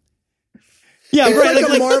 Wasn't it? Yeah, It's right.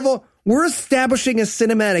 like a Marvel. We're establishing a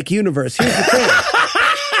cinematic universe. Here's the thing.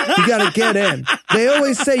 You got to get in. They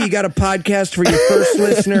always say you got a podcast for your first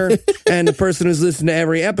listener and the person who's listened to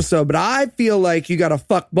every episode, but I feel like you got to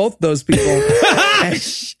fuck both those people.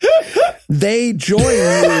 They join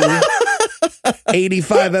you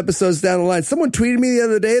 85 episodes down the line. Someone tweeted me the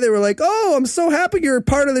other day. They were like, oh, I'm so happy you're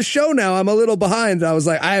part of the show now. I'm a little behind. I was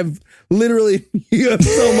like, you have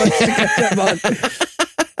so much to catch up on.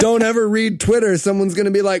 Don't ever read Twitter. Someone's going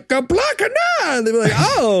to be like, Kaplakana! And they'll be like,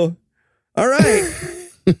 oh, all right.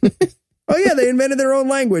 Oh, yeah, they invented their own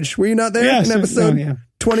language. Were you not there in episode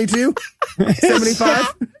 22?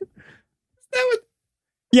 75?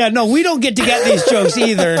 Yeah, no, we don't get to get these jokes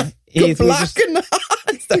either. Heath. What's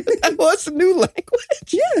the new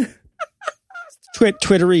language? Yeah.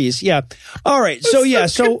 Twitterese. Yeah. All right. So,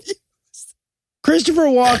 so Christopher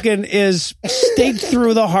Walken is staked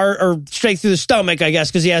through the heart, or staked through the stomach, I guess,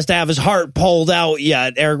 because he has to have his heart pulled out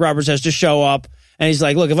yet. Eric Roberts has to show up. And he's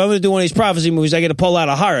like, look, if I'm going to do one of these prophecy movies, I get to pull out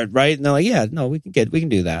a heart, right? And they're like, yeah, no, we can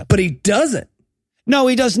do that. But he doesn't. No,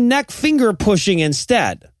 he does neck finger pushing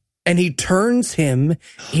instead. And he turns him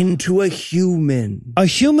into a human. A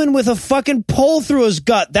human with a fucking pole through his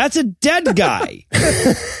gut. That's a dead guy.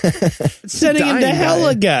 Sending him to hell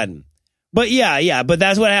again. But yeah. But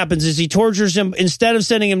that's what happens is he tortures him. Instead of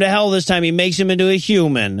sending him to hell this time, he makes him into a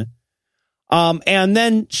human. And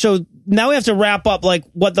then, so now we have to wrap up like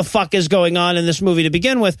what the fuck is going on in this movie to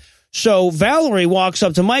begin with. So Valerie walks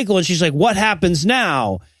up to Michael and she's like, what happens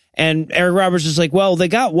now? And Eric Roberts is like, well, they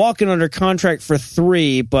got Walken under contract for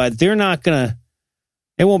 3, but they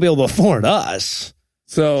won't be able to afford us.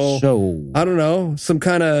 So I don't know, some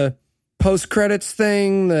kind of post-credits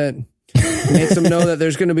thing that makes them know that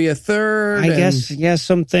there's going to be a third. I guess,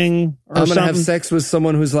 something. I'm going to have sex with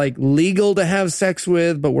someone who's like legal to have sex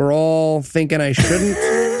with, but we're all thinking I shouldn't.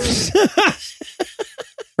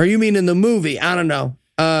 Or you mean in the movie? I don't know.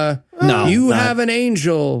 No, you have an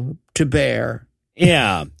angel to bear.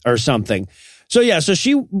 Yeah, or something. So so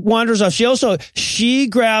she wanders off. She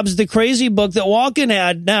grabs the crazy book that Walken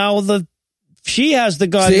had. Now she has the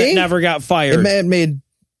gun that never got fired. It made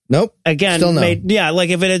nope. Again, still no. like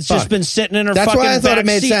if it had just been sitting in her That's fucking why I thought it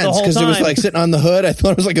made sense, because it was like sitting on the hood. I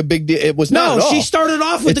thought it was like a big deal. It was not at all. She started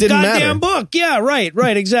off with the goddamn book. Yeah,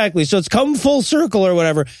 right, exactly. So it's come full circle or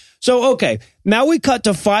whatever. So, okay, now we cut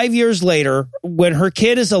to 5 years later when her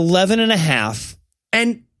kid is 11 and a half.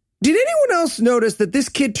 And did anyone else notice that this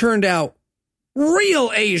kid turned out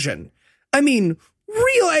real Asian. I mean,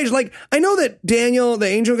 real Asian. Like, I know that Daniel, the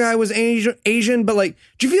angel guy, was Asian, but like,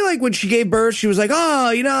 do you feel like when she gave birth, she was like,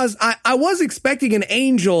 oh, you know, I was expecting an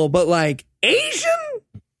angel, but like Asian?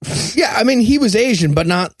 Yeah, I mean, he was Asian, but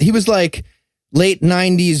not, he was like late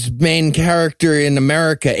 90s main character in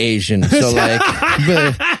America Asian. So like,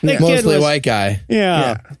 mostly white guy.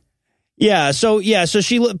 Yeah. So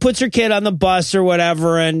she puts her kid on the bus or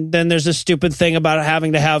whatever. And then there's a stupid thing about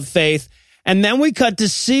having to have faith. And then we cut to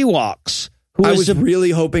Seawalks. I was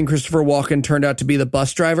really hoping Christopher Walken turned out to be the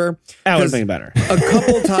bus driver. That would have been better. A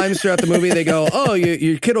couple times throughout the movie, they go, oh,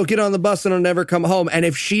 your kid will get on the bus and he'll never come home. And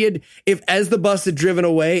if as the bus had driven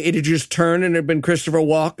away, it had just turned and it had been Christopher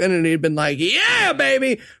Walken and he'd been like, yeah,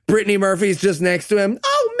 baby. Brittany Murphy's just next to him.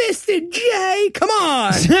 Oh, Mr. J, come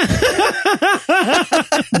on.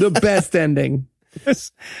 The best ending.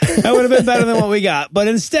 That would have been better than what we got. But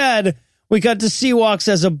instead, we cut to Seawalks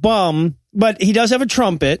as a bum, but he does have a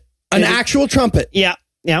trumpet. An actual trumpet. Yeah.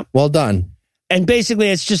 Well done. And basically,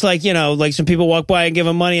 it's just like, you know, like some people walk by and give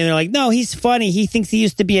him money and they're like, no, he's funny. He thinks he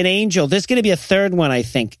used to be an angel. There's going to be a third one, I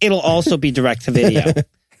think. It'll also be direct to video.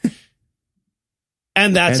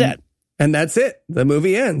 And that's it. And that's it. The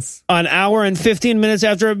movie ends. An hour and 15 minutes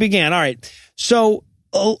after it began. All right. So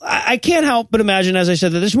I can't help but imagine, as I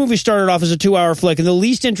said, that this movie started off as a 2-hour flick and the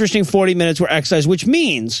least interesting 40 minutes were excised, which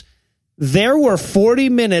means there were 40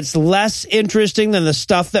 minutes less interesting than the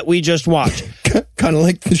stuff that we just watched. Kind of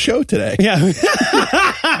like the show today. Yeah.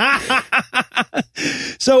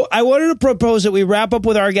 So I wanted to propose that we wrap up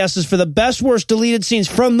with our guesses for the best, worst deleted scenes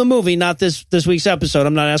from the movie, not this week's episode.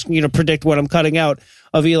 I'm not asking you to predict what I'm cutting out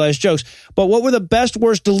of Eli's jokes, but what were the best,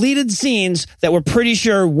 worst deleted scenes that we're pretty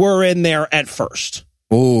sure were in there at first?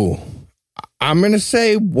 Ooh, I'm going to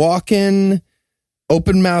say Walken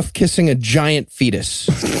open mouth kissing a giant fetus.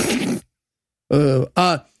 I'm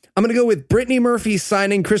going to go with Brittany Murphy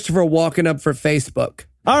signing Christopher Walken up for Facebook.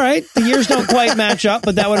 All right. The years don't quite match up,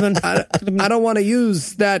 but that would have been... I don't want to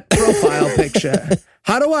use that profile picture.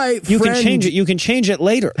 How do I friend... You can change it. You can change it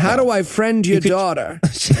later. How do I friend your daughter?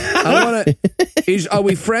 I want to... Are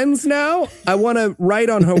we friends now? I want to write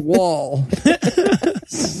on her wall.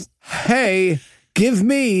 Hey, give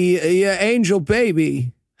me your angel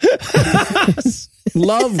baby.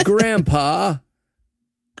 Love, Grandpa.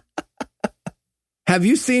 Have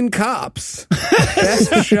you seen Cops?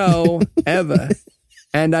 Best show ever.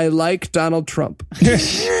 And I like Donald Trump.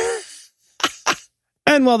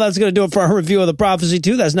 And well, that's going to do it for our review of The Prophecy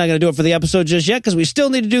 2. That's not going to do it for the episode just yet, because we still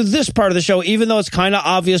need to do this part of the show, even though it's kind of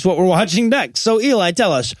obvious what we're watching next. So, Eli,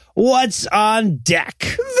 tell us, what's on deck?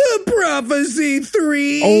 The Prophecy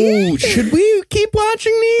 3. Oh, should we keep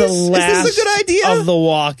watching these? Is this a good idea? Of the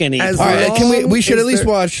Walken. All right, can we should at least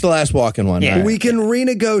watch the last Walken one. Yeah. Right. We can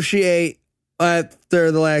renegotiate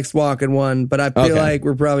after the last Walken one, but I feel like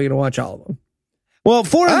we're probably going to watch all of them. Well,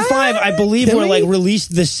 4 and 5, I believe, were like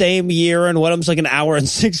released the same year, and one of them's like an hour and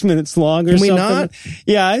 6 minutes long or something. Can we not?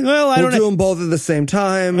 Yeah, well, I don't know. We'll do them both at the same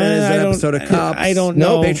time as an episode of Cops. I don't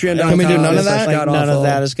know. Patreon.com. Can we do none of that? Like, none of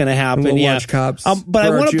that is going to happen. We'll watch Cops. But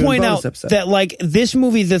I want to point out that, like, this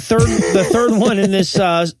movie, the third one in this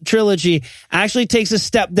trilogy, actually takes a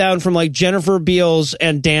step down from like Jennifer Beals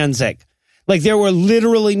and Danzig. Like, there were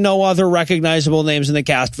literally no other recognizable names in the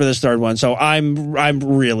cast for this third one. So I'm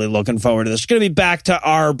really looking forward to this. It's going to be back to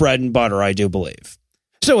our bread and butter, I do believe.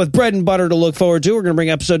 So with bread and butter to look forward to, we're going to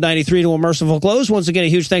bring episode 93 to a merciful close. Once again, a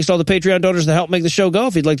huge thanks to all the Patreon donors that help make the show go.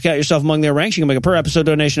 If you'd like to count yourself among their ranks, you can make a per episode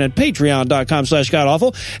donation at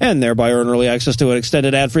patreon.com/godawful and thereby earn early access to an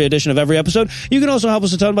extended ad-free edition of every episode. You can also help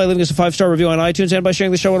us a ton by leaving us a 5-star review on iTunes and by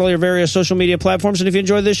sharing the show on all your various social media platforms. And if you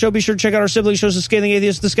enjoyed this show, be sure to check out our sibling shows, The Scathing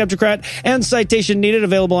Atheist, The Skeptocrat, and Citation Needed,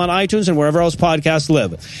 available on iTunes and wherever else podcasts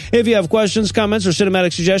live. If you have questions, comments, or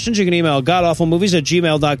cinematic suggestions, you can email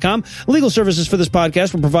godawfulmovies@gmail.com. Legal services for this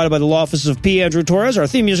podcast were provided by the law offices of P. Andrew Torres. Our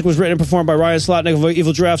theme music was written and performed by Ryan Slotnick of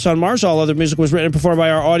Evil Giraffes on Mars. All other music was written and performed by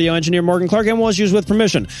our audio engineer, Morgan Clark, and was used with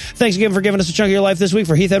permission. Thanks again for giving us a chunk of your life this week.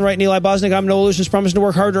 For Heath Enright and Eli Bosnick, I'm Noah Lucius, promising to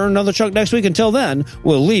work hard to earn another chunk next week. Until then,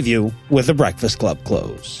 we'll leave you with the Breakfast Club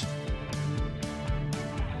close.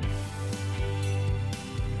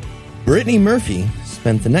 Brittany Murphy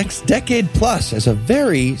spent the next decade plus as a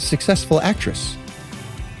very successful actress.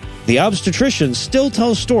 The obstetrician still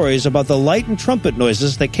tells stories about the light and trumpet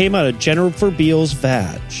noises that came out of Jennifer Beals'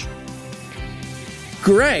 vag.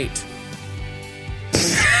 Great.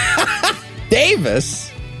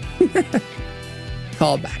 Davis.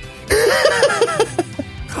 Call back.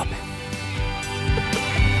 Call back.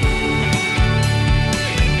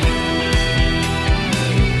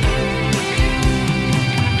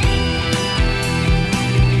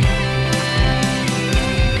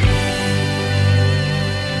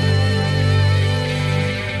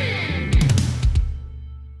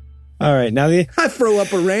 All right, now I throw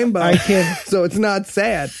up a rainbow. I can't. So it's not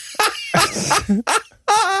sad.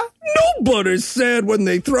 Nobody's sad when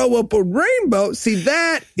they throw up a rainbow. See,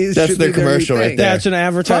 that's their commercial right there. That's an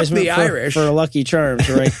advertisement Fuck the Irish. for Lucky Charms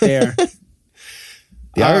right there.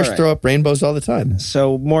 The Irish throw up rainbows all the time.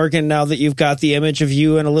 So, Morgan, now that you've got the image of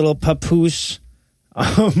you and a little papoose on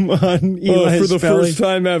Eli's for the belly, first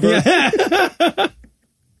time ever. Yeah.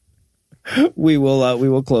 we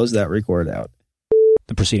will close that record out.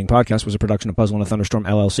 The preceding podcast was a production of Puzzle and a Thunderstorm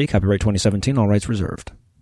LLC, copyright 2017, all rights reserved.